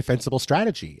very defensible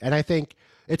strategy. And I think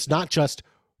it's not just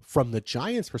from the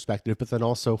Giants' perspective, but then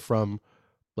also from,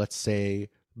 let's say,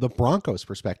 the Broncos'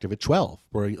 perspective at 12,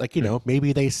 where, like, you know,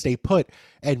 maybe they stay put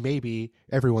and maybe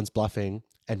everyone's bluffing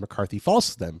and McCarthy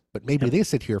falls to them. But maybe they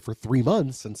sit here for 3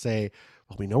 months and say,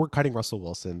 well, we know we're cutting Russell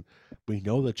Wilson. We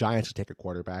know the Giants could take a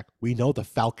quarterback. We know the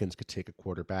Falcons could take a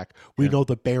quarterback. We know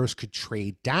the Bears could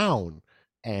trade down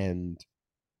and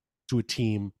to a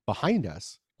team behind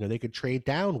us. You know, they could trade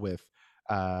down with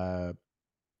the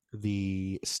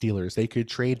Steelers. They could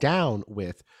trade down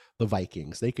with the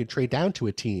Vikings. They could trade down to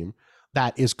a team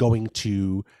that is going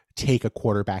to take a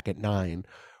quarterback at 9.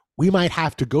 We might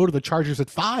have to go to the Chargers at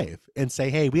 5 and say,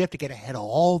 hey, we have to get ahead of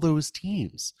all those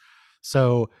teams.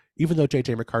 So even though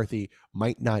JJ McCarthy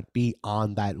might not be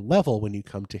on that level when you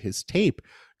come to his tape,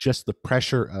 just the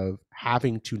pressure of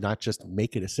having to not just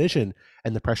make a decision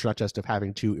and the pressure not just of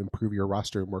having to improve your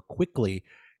roster more quickly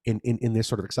in this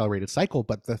sort of accelerated cycle,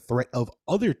 but the threat of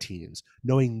other teams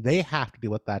knowing they have to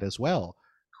deal with that as well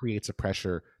creates a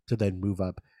pressure to then move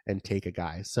up and take a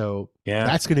guy. So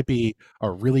that's going to be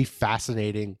a really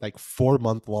fascinating, like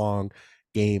 4-month long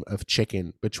game of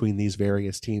chicken between these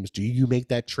various teams. Do you make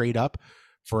that trade up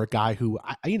for a guy who,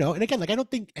 you know, and again, like, I don't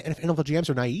think NFL GMs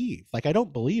are naive. Like, I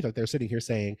don't believe that they're sitting here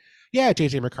saying, yeah,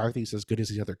 JJ McCarthy's as good as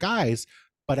these other guys,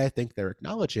 but I think they're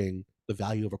acknowledging the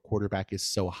value of a quarterback is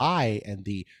so high and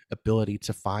the ability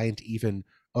to find even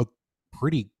a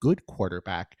pretty good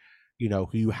quarterback, you know,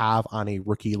 who you have on a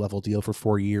rookie level deal for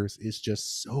 4 years is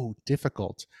just so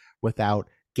difficult without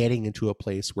getting into a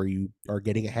place where you are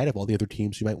getting ahead of all the other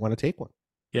teams who might want to take one.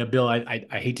 Yeah, Bill, I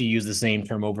hate to use the same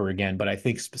term over again, but I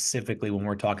think specifically when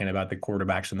we're talking about the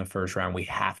quarterbacks in the first round, we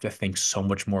have to think so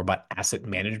much more about asset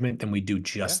management than we do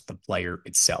just the player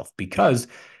itself. Because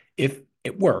if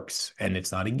it works, and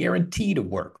it's not a guarantee to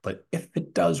work, but if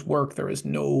it does work, there is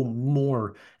no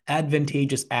more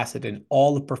advantageous asset in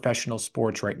all of professional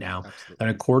sports right now than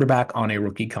a quarterback on a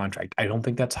rookie contract. I don't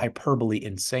think that's hyperbole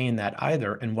in saying that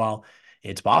either. And while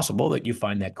it's possible that you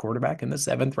find that quarterback in the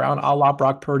 7th round, a la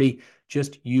Brock Purdy,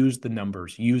 just use the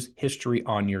numbers, use history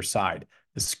on your side.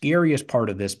 The scariest part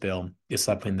of this, Bill, is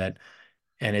something that,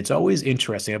 and it's always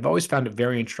interesting. I've always found it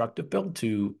very instructive, Bill,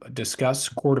 to discuss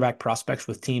quarterback prospects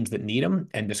with teams that need them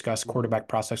and discuss quarterback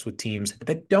prospects with teams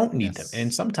that don't need them.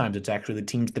 And sometimes it's actually the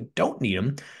teams that don't need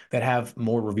them that have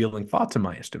more revealing thoughts, in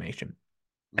my estimation.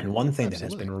 And one thing that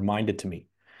has been reminded to me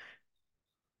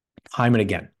time and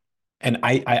again, and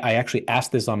I actually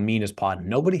asked this on Mina's pod.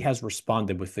 Nobody has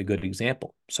responded with a good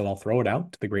example. So I'll throw it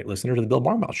out to the great listeners of the Bill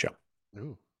Barnwell Show.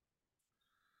 Ooh.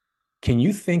 Can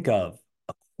you think of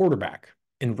a quarterback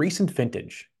in recent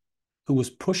vintage who was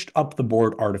pushed up the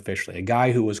board artificially, a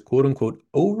guy who was quote unquote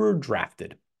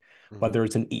overdrafted? Whether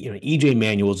it's EJ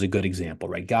Manuel is a good example,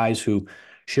 right? Guys who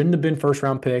shouldn't have been first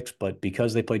round picks, but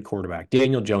because they played quarterback,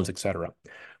 Daniel Jones, etc.,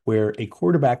 where a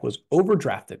quarterback was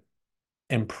overdrafted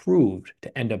and proved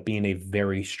to end up being a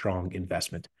very strong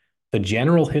investment. The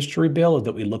general history, Bill, is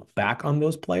that we look back on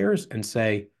those players and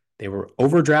say they were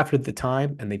overdrafted at the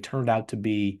time and they turned out to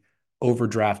be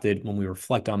overdrafted when we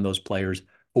reflect on those players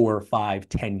 4, 5,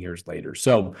 10 years later.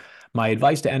 So my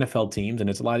advice to NFL teams, and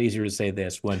it's a lot easier to say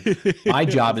this when my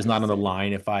job is not on the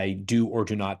line if I do or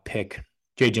do not pick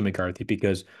JJ McCarthy,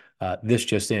 because this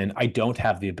just in, I don't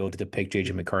have the ability to pick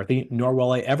JJ McCarthy, nor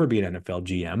will I ever be an NFL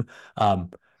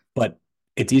GM. But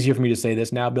it's easier for me to say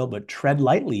this now, Bill, but tread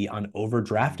lightly on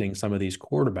overdrafting some of these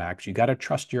quarterbacks. You got to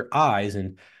trust your eyes.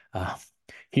 And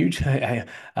huge.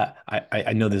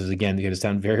 I know this is, again, going to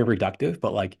sound very reductive,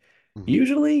 but like,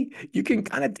 usually you can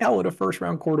kind of tell what a first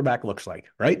round quarterback looks like,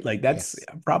 right? Like that's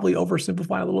probably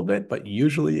oversimplifying a little bit, but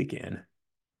usually you can.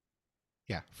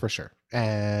 Yeah, for sure.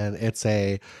 And it's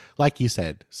like you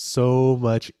said, so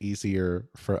much easier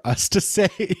for us to say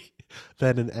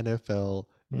than an NFL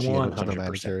GM or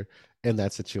manager in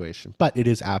that situation. But it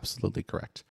is absolutely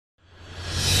correct.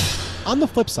 On the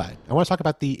flip side, I want to talk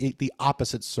about the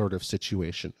opposite sort of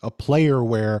situation. A player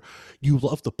where you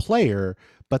love the player,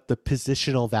 but the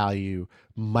positional value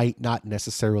might not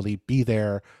necessarily be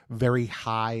there very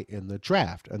high in the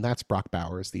draft. And that's Brock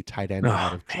Bowers, the tight end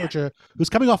out of Georgia, who's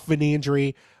coming off of an knee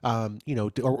injury,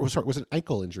 or sorry, was it an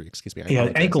ankle injury? Excuse me. He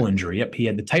had ankle injury. Yep. He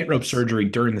had the tightrope surgery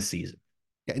during the season.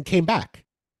 Yeah, and came back.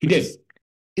 He did.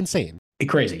 Insane.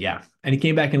 Crazy, yeah. And he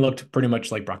came back and looked pretty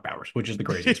much like Brock Bowers, which is the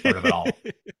craziest part of it all.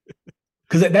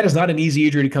 Because that is not an easy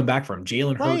injury to come back from.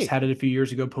 Jalen Hurts had it a few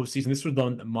years ago postseason. This was the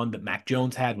one that Mac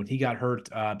Jones had when he got hurt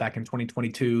back in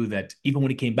 2022, that even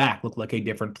when he came back looked like a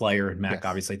different player. And Mac,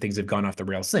 obviously, things have gone off the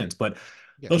rails since. But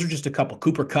those are just a couple.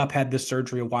 Cooper Kupp had this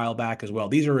surgery a while back as well.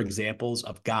 These are examples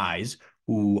of guys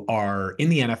who are in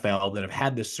the NFL that have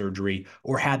had this surgery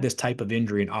or had this type of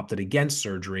injury and opted against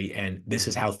surgery. And this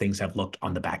is how things have looked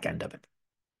on the back end of it.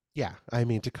 Yeah, I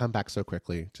mean, to come back so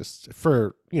quickly, just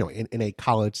for, in a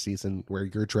college season where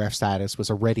your draft status was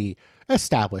already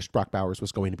established, Brock Bowers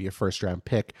was going to be a first round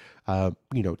pick,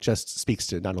 just speaks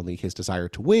to not only his desire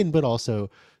to win, but also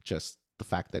just the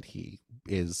fact that he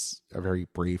is a very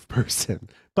brave person.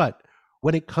 But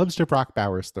when it comes to Brock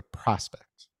Bowers, the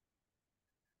prospect,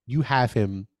 you have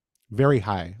him very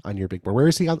high on your big board. Where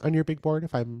is he on your big board,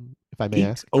 if I may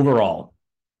ask? Overall.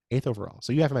 8th overall.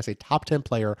 So you have him as a top 10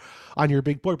 player on your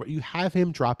big board, but you have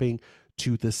him dropping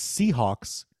to the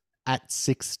Seahawks at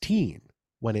 16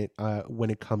 when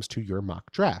it comes to your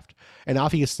mock draft. And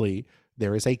obviously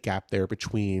there is a gap there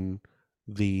between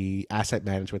the asset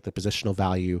management, the positional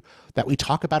value that we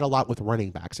talk about a lot with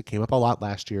running backs. It came up a lot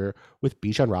last year with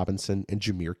Bijan Robinson and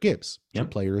Jahmyr Gibbs, two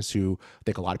players who I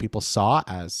think a lot of people saw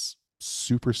as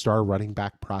superstar running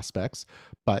back prospects,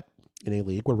 but in a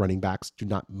league where running backs do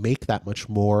not make that much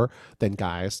more than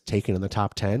guys taken in the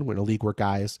top 10, in a league where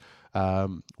guys,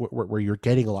 where you're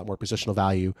getting a lot more positional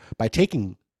value by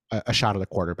taking a shot at the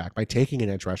quarterback, by taking an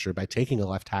edge rusher, by taking a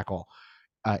left tackle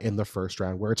in the first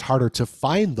round, where it's harder to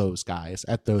find those guys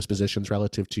at those positions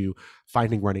relative to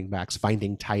finding running backs,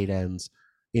 finding tight ends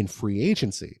in free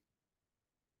agency.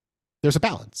 There's a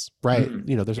balance, right?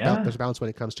 There's a balance when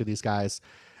it comes to these guys.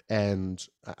 And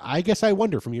I guess I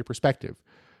wonder, from your perspective,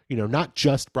 not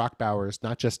just Brock Bowers,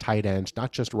 not just tight ends,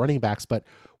 not just running backs, but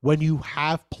when you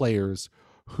have players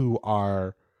who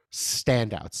are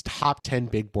standouts, top 10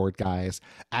 big board guys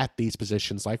at these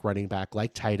positions, like running back,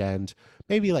 like tight end,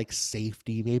 maybe like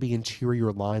safety, maybe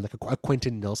interior line, like a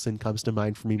Quentin Nelson comes to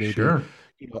mind for me, maybe,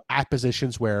 at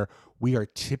positions where we are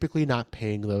typically not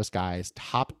paying those guys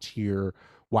top tier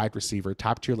wide receiver,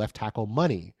 top tier left tackle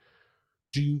money.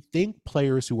 Do you think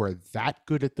players who are that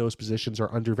good at those positions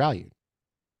are undervalued?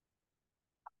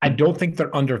 I don't think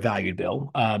they're undervalued, Bill,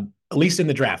 at least in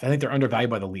the draft. I think they're undervalued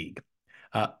by the league.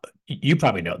 You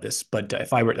probably know this, but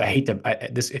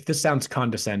if this sounds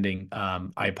condescending,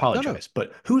 I apologize. No.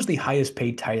 But who's the highest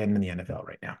paid tight end in the NFL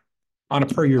right now on a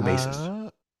per year basis?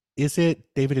 Is it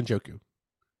David Njoku?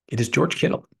 It is George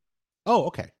Kittle. Oh,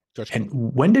 okay. And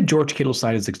when did George Kittle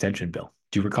sign his extension, Bill?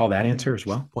 Do you recall that answer as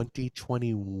well?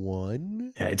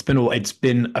 2021. Yeah, it's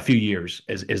been a few years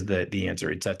is the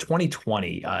answer. It's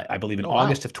 2020, I believe, in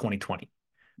August of 2020.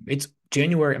 It's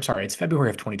February of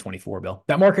 2024, Bill.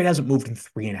 That market hasn't moved in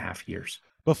 3.5 years.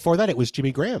 Before that, it was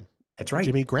Jimmy Graham. That's right.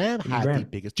 Jimmy Graham had the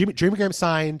biggest. Jimmy Graham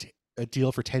signed a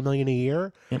deal for $10 million a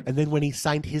year, and then when he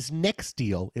signed his next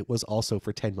deal, it was also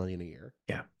for $10 million a year.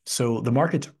 Yeah. So the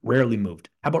market's rarely moved.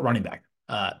 How about running back?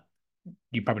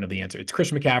 You probably know the answer. It's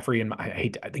Christian McCaffrey, and I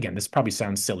hate to, again, this probably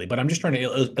sounds silly, but I'm just trying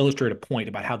to illustrate a point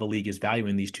about how the league is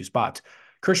valuing these two spots.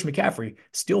 Christian McCaffrey,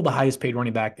 still the highest paid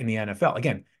running back in the NFL.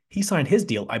 Again, he signed his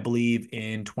deal, I believe,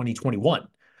 in 2021.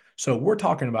 So we're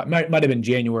talking about, might have been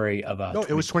January of... No,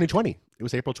 it was 2020. It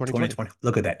was April 2020.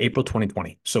 Look at that, April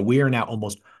 2020. So we are now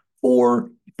almost 4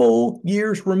 full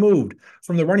years removed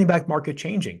from the running back market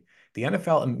changing. The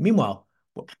NFL, and meanwhile,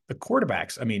 Well, the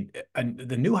quarterbacks, I mean,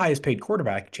 the new highest paid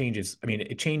quarterback changes. I mean,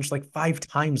 it changed like 5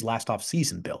 times last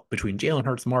offseason, Bill, between Jalen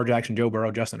Hurts, Lamar Jackson, Joe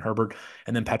Burrow, Justin Herbert,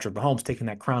 and then Patrick Mahomes taking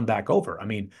that crown back over. I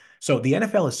mean, so the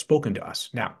NFL has spoken to us.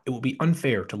 Now, it will be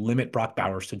unfair to limit Brock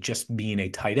Bowers to just being a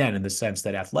tight end in the sense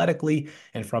that athletically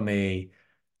and from a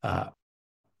uh,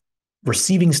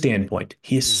 receiving standpoint,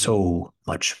 he is so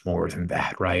much more than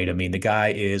that, right? I mean, the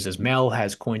guy is, as Mel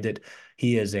has coined it,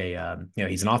 he is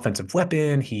he's an offensive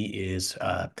weapon. He's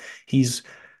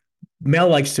Mel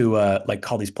likes to like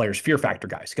call these players fear factor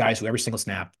guys who every single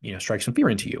snap, strikes some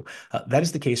fear into you. That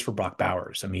is the case for Brock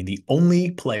Bowers. I mean, the only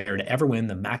player to ever win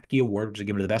the Mackey Award, which is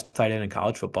given to the best tight end in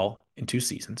college football in 2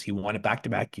 seasons. He won it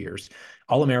back-to-back years.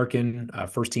 All-American,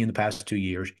 first team the past 2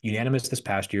 years, unanimous this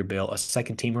past year, Bill, a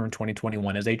second teamer in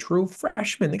 2021 as a true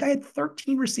freshman. The guy had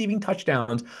 13 receiving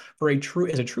touchdowns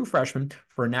as a true freshman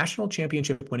for a national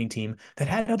championship winning team that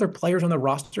had other players on the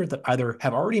roster that either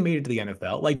have already made it to the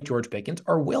NFL, like George Pickens,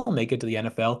 or will make it to the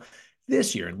NFL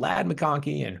this year. And Ladd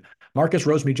McConkey and Marcus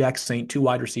Rosemy-Jacksaint, 2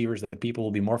 wide receivers that people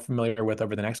will be more familiar with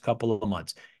over the next couple of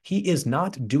months. He is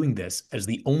not doing this as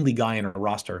the only guy in a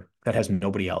roster that has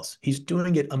nobody else. He's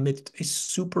doing it amidst a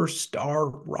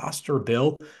superstar roster,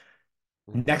 Bill.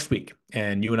 Next week,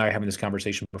 and you and I are having this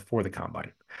conversation before the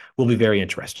combine, will be very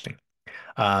interesting.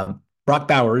 Brock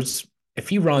Bowers, if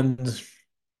he runs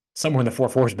somewhere in the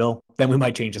 4.4s, Bill, then we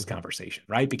might change this conversation,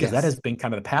 right? Because that has been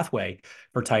kind of the pathway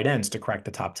for tight ends to crack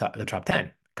the top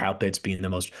 10. Kyle Pitts being the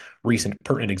most recent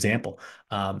pertinent example.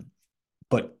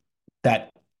 But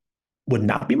that would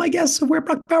not be my guess of where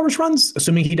Brock Bowers runs,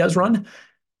 assuming he does run.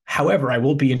 However, I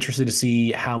will be interested to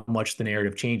see how much the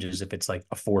narrative changes. If it's like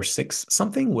a 4.6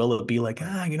 something, will it be like,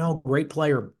 great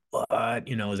player, but,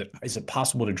 is it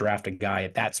possible to draft a guy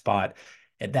at that spot,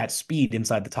 at that speed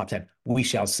inside the top 10? We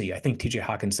shall see. I think TJ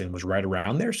Hawkinson was right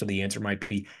around there. So the answer might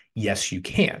be yes, you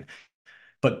can.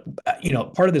 But,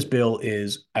 part of this, Bill,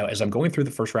 is as I'm going through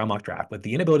the first round mock draft with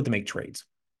the inability to make trades,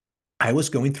 I was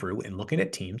going through and looking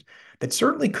at teams that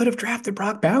certainly could have drafted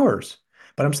Brock Bowers.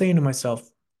 But I'm saying to myself,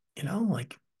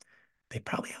 they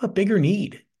probably have a bigger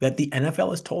need that the NFL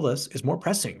has told us is more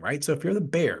pressing, right? So if you're the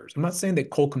Bears, I'm not saying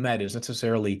that Cole Kmet is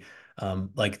necessarily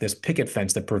like this picket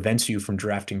fence that prevents you from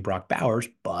drafting Brock Bowers,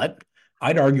 but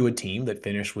I'd argue a team that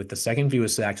finished with the second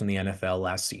fewest sacks in the NFL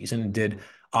last season and did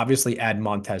obviously add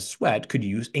Montez Sweat could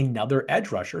use another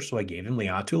edge rusher. So I gave him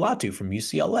Laiatu Latu from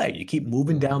UCLA. You keep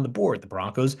moving down the board. The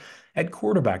Broncos at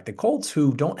quarterback, the Colts,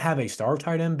 who don't have a star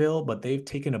tight end, Bill, but they've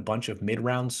taken a bunch of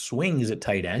mid-round swings at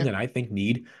tight end, and I think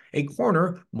need a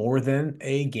corner more than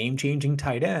a game-changing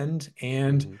tight end.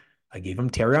 And I gave him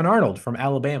Terrion Arnold from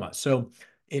Alabama. So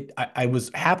I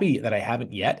was happy that I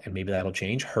haven't yet, and maybe that'll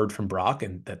change, heard from Brock,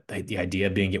 and that the idea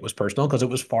being it was personal, because it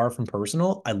was far from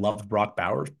personal. I loved Brock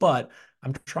Bowers, but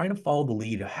I'm trying to follow the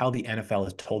lead of how the NFL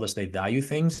has told us they value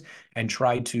things and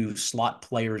try to slot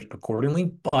players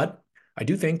accordingly. But I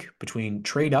do think between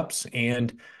trade ups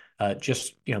and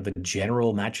just, the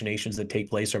general machinations that take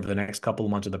place over the next couple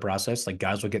of months of the process, like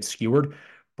guys will get skewered.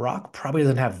 Brock probably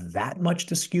doesn't have that much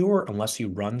to skewer unless he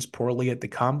runs poorly at the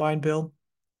combine, Bill.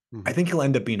 I think he'll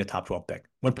end up being a top 12 pick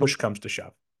when push comes to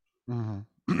shove.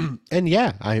 And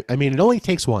yeah, I mean, it only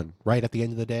takes one, right? At the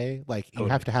end of the day, like you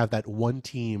have to have that one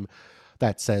team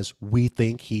that says, we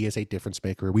think he is a difference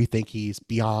maker. We think he's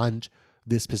beyond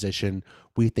this position.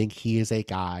 We think he is a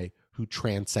guy who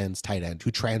transcends tight end,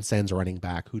 who transcends running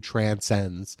back, who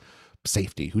transcends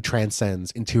safety, who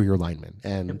transcends interior linemen.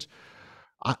 And,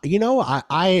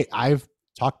 I've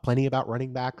talked plenty about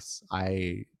running backs.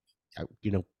 We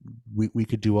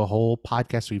could do a whole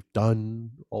podcast. We've done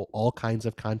all kinds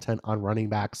of content on running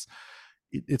backs.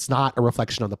 It's not a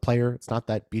reflection on the player. It's not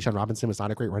that Bijan Robinson was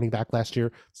not a great running back last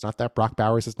year. It's not that Brock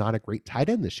Bowers is not a great tight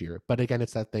end this year. But again,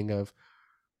 it's that thing of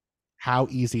how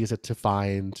easy is it to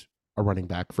find a running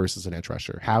back versus an edge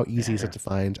rusher? How easy is it to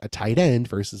find a tight end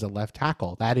versus a left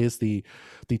tackle? That is the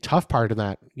tough part of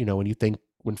that.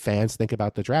 When fans think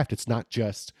about the draft, it's not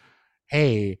just,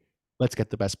 hey, let's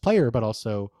get the best player, but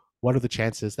also what are the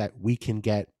chances that we can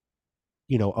get,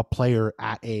 a player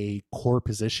at a core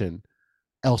position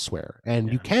elsewhere?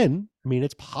 And you can,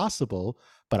 it's possible,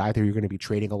 but either you're going to be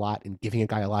trading a lot and giving a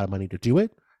guy a lot of money to do it,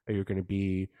 or you're going to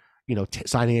be,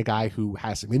 signing a guy who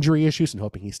has some injury issues and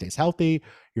hoping he stays healthy.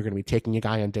 You're going to be taking a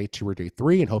guy on day 2 or day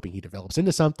 3 and hoping he develops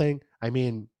into something.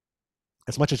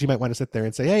 As much as you might want to sit there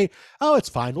and say, hey, it's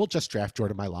fine, we'll just draft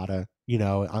Jordan Mailata,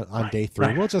 on day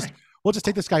 3. We'll just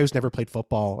take this guy who's never played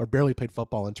football or barely played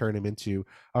football and turn him into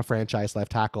a franchise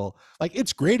left tackle. Like,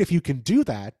 it's great if you can do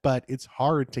that, but it's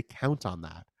hard to count on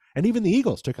that. And even the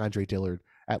Eagles took Andre Dillard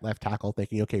at left tackle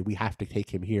thinking, okay, we have to take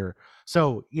him here.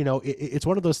 So, it's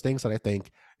one of those things that I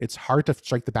think it's hard to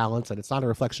strike the balance, and it's not a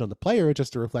reflection on the player, it's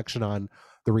just a reflection on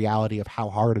the reality of how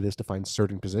hard it is to find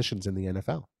certain positions in the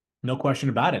NFL. No question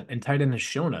about it. And tight end has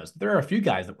shown us there are a few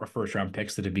guys that were first round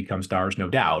picks that have become stars, no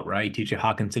doubt, right? TJ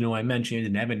Hawkinson, who I mentioned,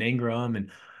 and Evan Ingram,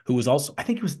 and who was also, I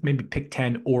think he was maybe pick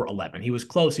 10 or 11. He was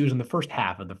close. He was in the first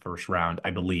half of the first round,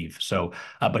 I believe. So,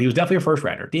 but he was definitely a first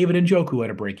rounder. David Njoku had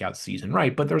a breakout season,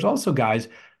 right? But there's also guys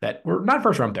that were not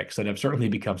first round picks that have certainly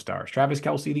become stars. Travis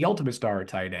Kelce, the ultimate star at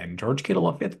tight end. George Kittle,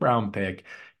 a fifth round pick.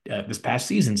 This past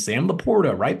season, Sam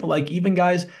Laporta, right? But like even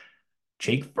guys,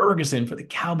 Jake Ferguson for the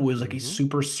Cowboys, like a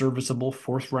super serviceable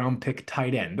fourth round pick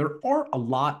tight end. There are a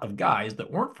lot of guys that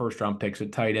weren't first round picks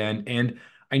at tight end. And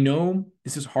I know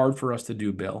this is hard for us to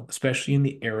do, Bill, especially in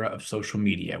the era of social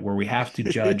media where we have to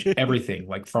judge everything,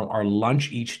 like from our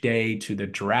lunch each day to the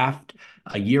draft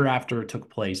a year after it took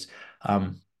place.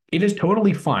 It is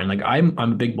totally fine. Like I'm a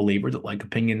big believer that like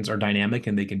opinions are dynamic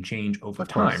and they can change over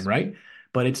time, right?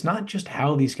 But it's not just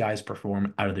how these guys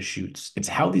perform out of the chutes. It's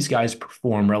how these guys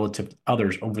perform relative to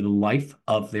others over the life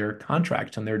of their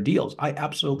contracts and their deals. I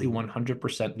absolutely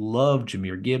 100% love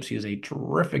Jahmyr Gibbs. He is a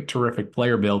terrific, terrific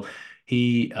player, Bill.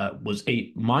 He was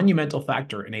a monumental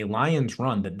factor in a Lions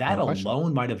run that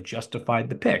alone might have justified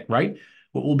the pick, right?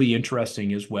 What will be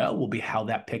interesting as well will be how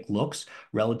that pick looks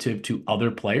relative to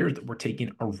other players that were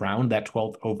taken around that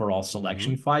 12th overall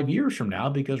selection 5 years from now,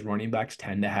 because running backs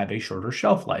tend to have a shorter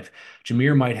shelf life.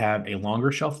 Jahmyr might have a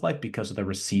longer shelf life because of the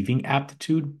receiving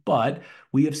aptitude, but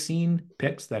we have seen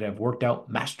picks that have worked out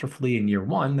masterfully in year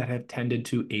one that have tended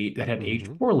to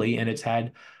aged poorly, and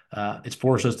it's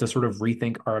forced us to sort of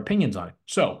rethink our opinions on it.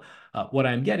 So what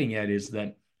I'm getting at is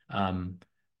that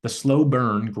the slow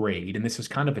burn grade, and this is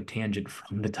kind of a tangent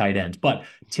from the tight ends, but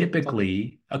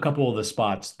typically a couple of the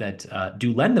spots that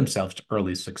do lend themselves to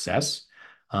early success,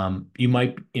 you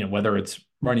might, whether it's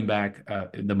running back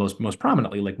the most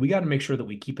prominently, like we got to make sure that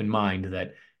we keep in mind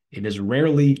that it is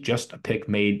rarely just a pick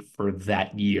made for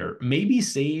that year. Maybe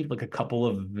save like a couple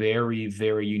of very,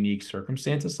 very unique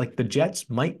circumstances. Like the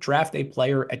Jets might draft a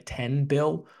player at 10,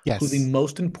 Bill, who the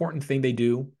most important thing they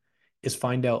do is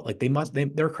find out, like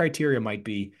their criteria might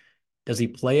be, does he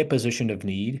play a position of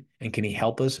need and can he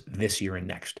help us this year and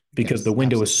next? Because the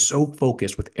window is so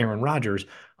focused with Aaron Rodgers,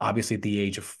 obviously at the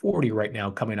age of 40 right now,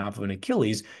 coming off of an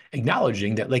Achilles,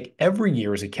 acknowledging that like every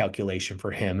year is a calculation for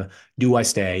him. Do I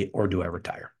stay or do I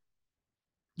retire?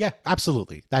 Yeah,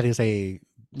 absolutely. That is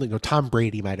Tom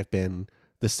Brady might have been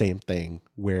the same thing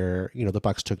where, the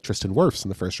Bucs took Tristan Wirfs in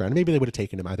the first round. Maybe they would have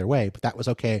taken him either way, but that was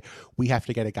okay. We have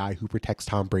to get a guy who protects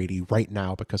Tom Brady right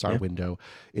now because our window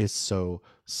is so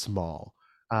small.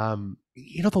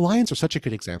 The Lions are such a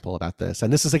good example about this.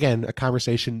 And this is, again, a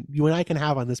conversation you and I can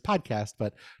have on this podcast,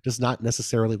 but does not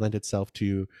necessarily lend itself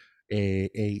to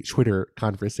a Twitter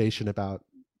conversation about,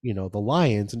 the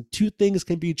Lions. And two things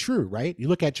can be true, right? You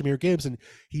look at Jahmyr Gibbs and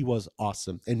he was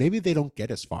awesome. And maybe they don't get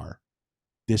as far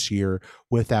this year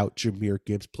without Jahmyr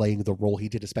Gibbs playing the role he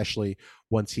did, especially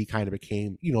once he kind of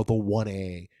became, the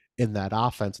 1A in that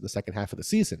offense in the second half of the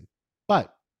season.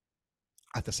 But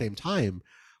at the same time,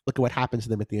 look at what happened to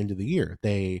them at the end of the year.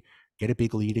 They get a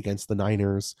big lead against the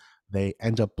Niners. They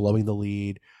end up blowing the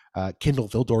lead. Kindle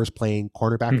Vildor is playing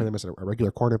cornerback for them as a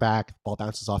regular cornerback. Ball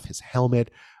bounces off his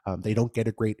helmet. They don't get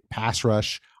a great pass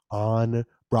rush on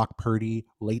Brock Purdy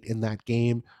late in that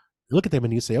game. You look at them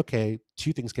and you say, okay,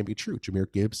 two things can be true.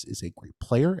 Jahmyr Gibbs is a great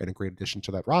player and a great addition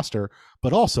to that roster,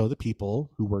 but also the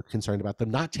people who were concerned about them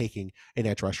not taking an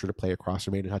edge rusher to play across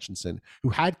from Aidan Hutchinson, who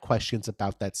had questions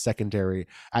about that secondary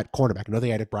at cornerback. I know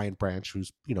they added Brian Branch,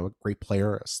 who's, a great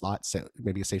player, a slot,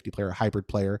 maybe a safety player, a hybrid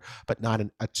player, but not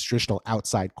a traditional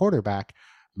outside cornerback.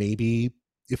 Maybe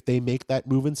if they make that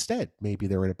move instead, maybe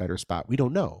they're in a better spot. We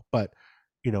don't know. But,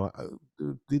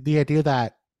 the idea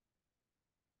that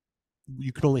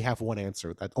you can only have one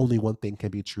answer, that only one thing can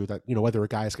be true, that, whether a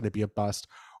guy is going to be a bust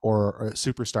or a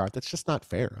superstar, that's just not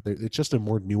fair. It's just a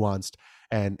more nuanced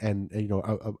and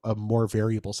a more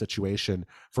variable situation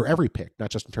for every pick, not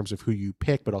just in terms of who you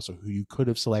pick, but also who you could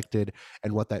have selected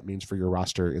and what that means for your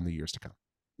roster in the years to come.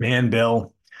 Man,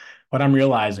 Bill, what I'm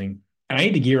realizing, and I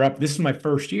need to gear up. This is my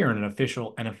first year in an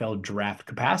official NFL draft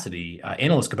capacity,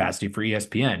 analyst capacity for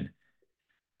ESPN.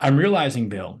 I'm realizing,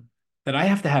 Bill, that I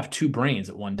have to have two brains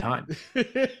at one time.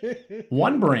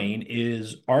 One brain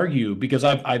is argue, because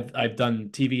I've done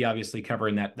TV, obviously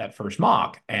covering that first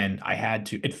mock, and I had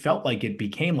to. It felt like it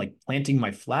became like planting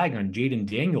my flag on Jaden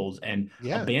Daniels and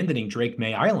abandoning Drake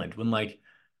May Island. When like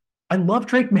I love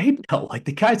Drake May, Bill, like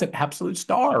the guy's an absolute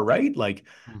star, right? Like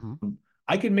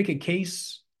I could make a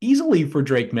case easily for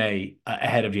Drake May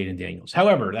ahead of Jaden Daniels.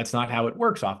 However, that's not how it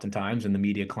works oftentimes in the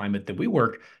media climate that we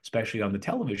work, especially on the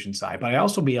television side. But I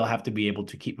also have to be able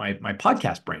to keep my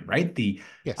podcast brain, right? I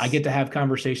Yes. get to have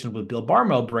conversations with Bill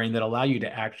Barmel brain that allow you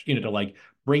to act, to like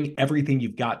bring everything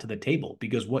you've got to the table,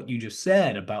 because what you just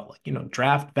said about like,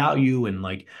 draft value and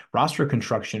like roster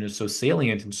construction is so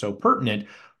salient and so pertinent.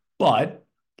 But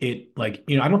it like,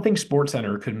 I don't think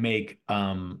SportsCenter could make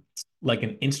like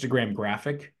an Instagram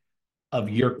graphic of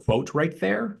your quote right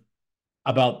there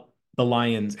about the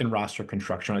Lions and roster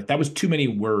construction. Like that was too many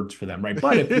words for them, right?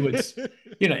 But if you would,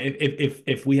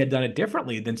 if we had done it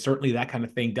differently, then certainly that kind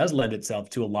of thing does lend itself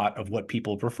to a lot of what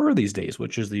people prefer these days,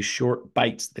 which is these short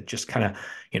bites that just kind of,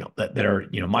 that are,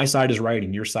 my side is right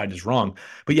and your side is wrong.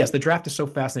 But yes, the draft is so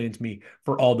fascinating to me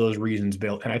for all those reasons,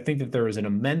 Bill. And I think that there is an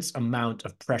immense amount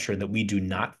of pressure that we do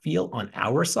not feel on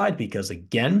our side, because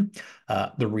again,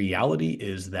 the reality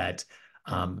is that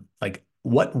like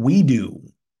what we do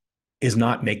is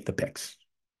not make the picks.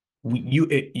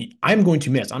 I'm going to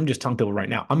miss. I'm just telling people right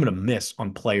now, I'm going to miss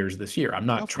on players this year. I'm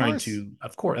not trying to,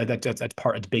 of course, that's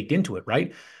part, it's baked into it,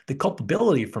 right? The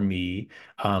culpability for me,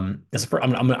 is for,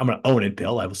 I'm going to own it,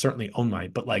 Bill. I will certainly own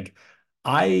but like,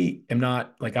 I'm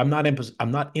not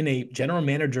in a general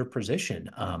manager position.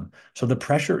 So the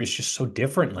pressure is just so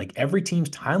different. Like every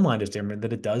team's timeline is different,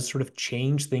 that it does sort of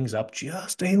change things up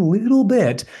just a little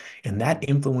bit. And that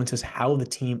influences how the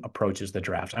team approaches the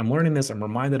draft. I'm learning this. I'm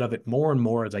reminded of it more and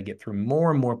more as I get through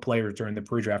more and more players during the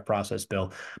pre-draft process,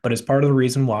 Bill. But it's part of the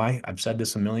reason why I've said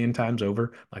this a million times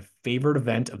over. My favorite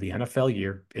event of the NFL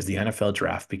year is the NFL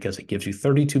draft, because it gives you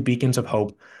 32 beacons of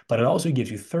hope, but it also gives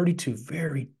you 32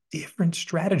 very different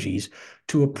strategies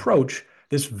to approach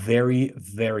this very,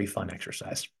 very fun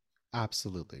exercise.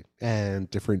 Absolutely. And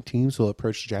different teams will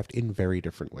approach the draft in very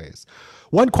different ways.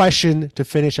 One question to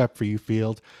finish up for you,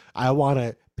 Field. I want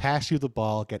to pass you the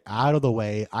ball, get out of the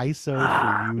way.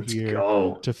 ISO for you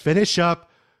here to finish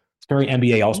up. It's very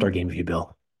NBA All-Star game for you,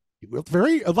 Bill.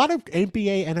 A lot of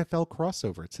NBA NFL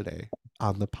crossover today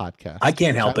on the podcast. I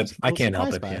can't help it. I can't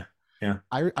help it. Yeah.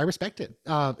 I respect it.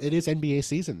 It is NBA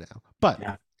season now.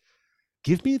 But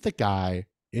give me the guy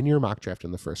in your mock draft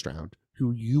in the first round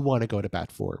who you want to go to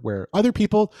bat for, where other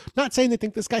people, not saying they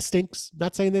think this guy stinks,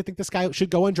 not saying they think this guy should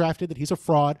go undrafted, that he's a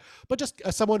fraud, but just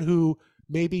someone who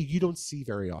maybe you don't see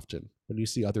very often when you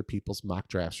see other people's mock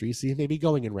drafts, or you see maybe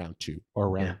going in round 2 or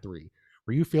round 3,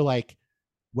 where you feel like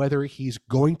whether he's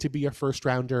going to be a first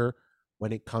rounder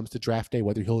when it comes to draft day,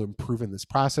 whether he'll improve in this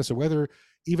process, or whether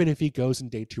even if he goes in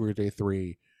day 2 or day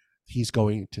 3, he's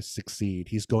going to succeed.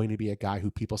 He's going to be a guy who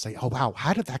people say, oh, wow,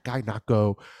 how did that guy not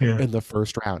go in the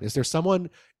first round? Is there someone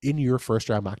in your first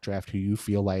round mock draft who you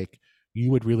feel like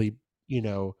you would really,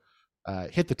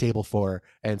 hit the table for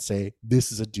and say,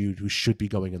 this is a dude who should be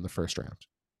going in the first round?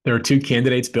 There are 2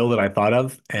 candidates, Bill, that I thought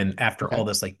of. And after all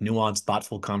this like nuanced,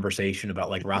 thoughtful conversation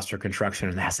about like roster construction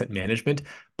and asset management,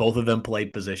 both of them play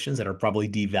positions that are probably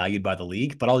devalued by the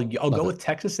league. But I'll go with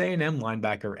Texas A&M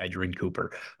linebacker Edgerrin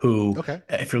Cooper, who,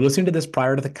 if you're listening to this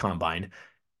prior to the combine,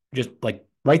 just like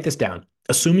write this down.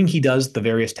 Assuming he does the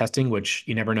various testing, which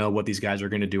you never know what these guys are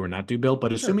going to do or not do, Bill,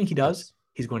 but assuming he does,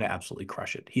 he's going to absolutely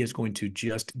crush it. He is going to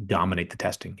just dominate the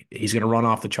testing. He's going to run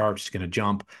off the charts. He's going to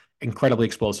jump incredibly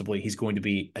explosively. He's going to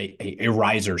be a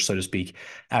riser, so to speak,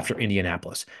 after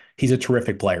Indianapolis. He's a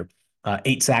terrific player.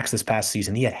 8 sacks this past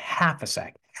season. He had half a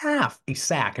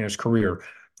sack in his career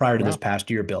prior to this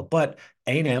past year, Bill. But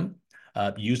A&M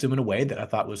used him in a way that I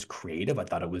thought was creative. I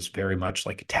thought it was very much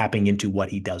like tapping into what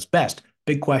he does best.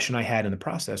 Big question I had in the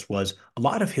process was a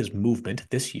lot of his movement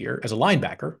this year as a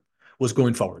linebacker was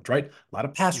going forwards, right? A lot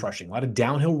of pass rushing, a lot of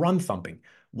downhill run thumping.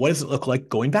 What does it look like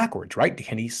going backwards, right?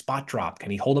 Can he spot drop?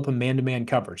 Can he hold up a man-to-man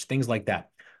coverage? Things like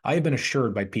that. I have been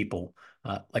assured by people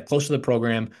like close to the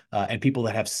program and people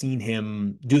that have seen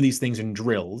him do these things in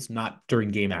drills, not during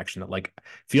game action, that like,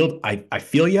 Field, I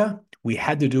feel you. We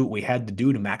had to do what we had to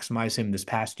do to maximize him this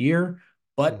past year,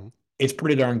 but it's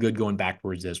pretty darn good going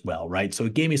backwards as well, right? So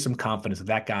it gave me some confidence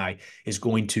that guy is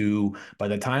going to, by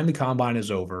the time the combine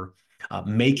is over,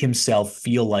 make himself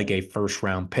feel like a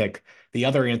first-round pick. The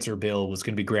other answer, Bill, was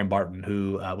going to be Graham Barton,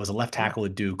 who was a left tackle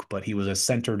at Duke, but he was a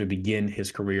center to begin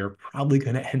his career, probably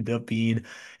going to end up being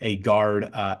a guard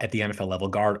at the NFL level,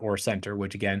 guard or center,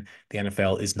 which, again, the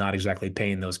NFL is not exactly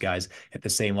paying those guys at the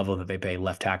same level that they pay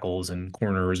left tackles and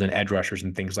corners and edge rushers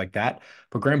and things like that.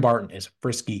 But Graham Barton is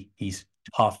frisky. He's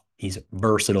tough. He's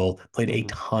versatile, played a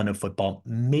ton of football,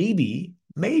 maybe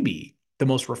the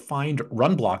most refined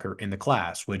run blocker in the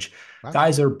class, which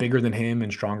guys are bigger than him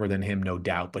and stronger than him, no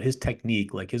doubt. But his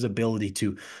technique, like his ability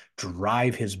to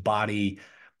drive his body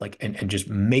and just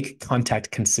make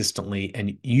contact consistently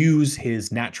and use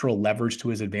his natural leverage to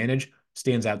his advantage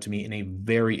stands out to me in a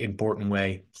very important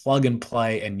way. Plug and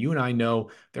play. And you and I know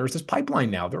there's this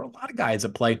pipeline now. There are a lot of guys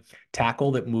that play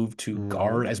tackle that move to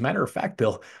guard. As a matter of fact,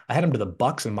 Bill, I had him to the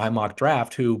Bucks in my mock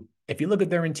draft, who, if you look at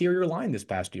their interior line this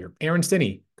past year, Aaron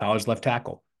Stinney, college left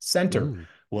tackle. Center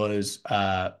was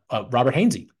Robert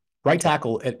Hainsey, right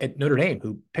tackle at Notre Dame,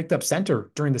 who picked up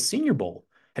center during the Senior Bowl,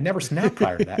 had never snapped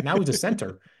prior to that. Now he's a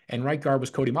center. And right guard was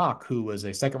Cody Mock, who was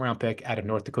a second-round pick out of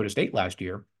North Dakota State last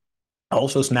year.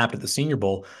 Also snapped at the Senior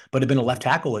Bowl, but had been a left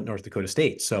tackle at North Dakota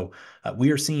State. So we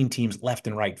are seeing teams left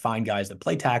and right find guys that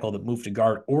play tackle, that move to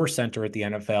guard or center at the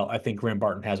NFL. I think Graham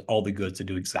Barton has all the goods to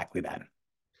do exactly that.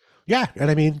 Yeah, and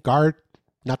I mean, guard,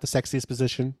 not the sexiest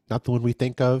position, not the one we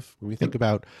think of when we think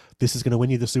about this is going to win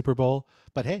you the Super Bowl.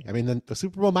 But hey, I mean, the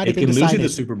Super Bowl might have been decided. It can lose you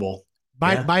the Super Bowl.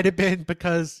 Might have been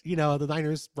because, the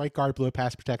Niners right guard blew a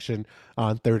pass protection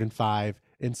on 3rd and 5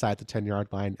 inside the 10-yard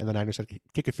line, and the Niners had to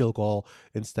kick a field goal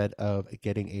instead of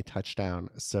getting a touchdown.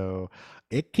 So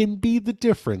it can be the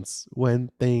difference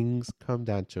when things come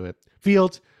down to it.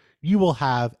 Field, you will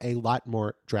have a lot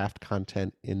more draft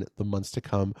content in the months to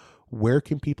come. Where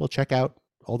can people check out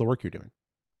all the work you're doing?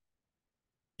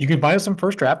 You can find us on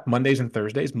First Draft Mondays and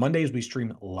Thursdays. Mondays, we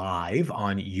stream live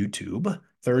on YouTube.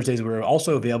 Thursdays, we're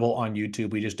also available on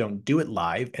YouTube. We just don't do it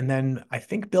live. And then I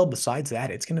think, Bill, besides that,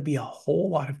 it's going to be a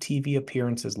whole lot of TV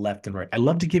appearances left and right. I'd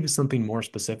love to give you something more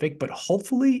specific, but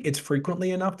hopefully it's frequently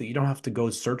enough that you don't have to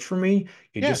go search for me.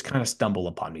 You just kind of stumble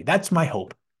upon me. That's my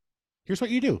hope. Here's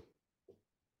what you do.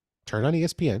 Turn on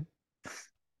ESPN.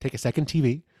 Take a second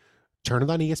TV. Turn it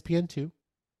on ESPN2.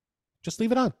 Just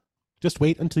leave it on. Just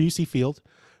wait until you see Field.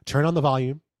 Turn on the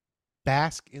volume.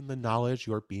 Bask in the knowledge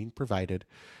you're being provided.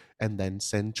 And then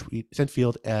send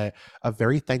Field a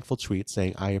very thankful tweet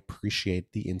saying, I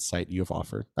appreciate the insight you have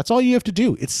offered. That's all you have to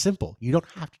do. It's simple. You don't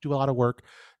have to do a lot of work.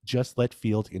 Just let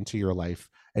Field into your life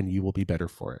and you will be better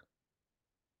for it.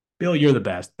 Bill, you're the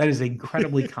best. That is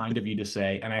incredibly kind of you to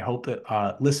say. And I hope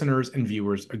that listeners and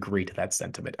viewers agree with that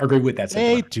sentiment.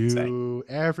 They do.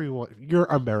 Everyone. You're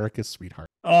America's sweetheart.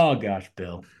 Oh, gosh,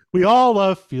 Bill. We all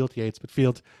love Field Yates, but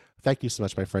Field, thank you so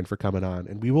much, my friend, for coming on.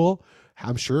 And we will,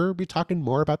 I'm sure, be talking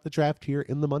more about the draft here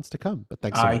in the months to come. But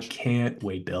thanks so much. I can't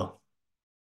wait, Bill.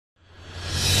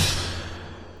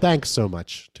 Thanks so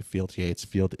much to Field Yates.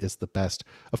 Field is the best.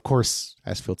 Of course,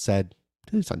 as Field said,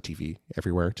 he's on TV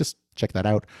everywhere. Just check that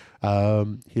out.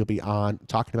 He'll be on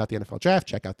talking about the NFL draft.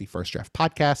 Check out the First Draft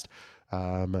podcast.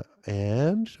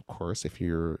 And of course, if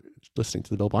you're listening to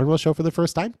the Bill Barnwell Show for the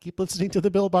first time, keep listening to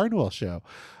the Bill Barnwell Show.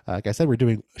 Like I said, we're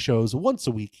doing shows once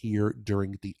a week here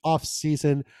during the off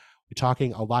season. We're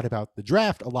talking a lot about the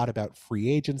draft, a lot about free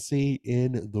agency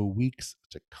in the weeks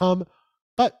to come,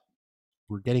 but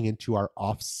we're getting into our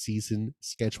off season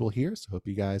schedule here. So hope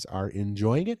you guys are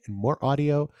enjoying it, and more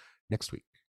audio next week.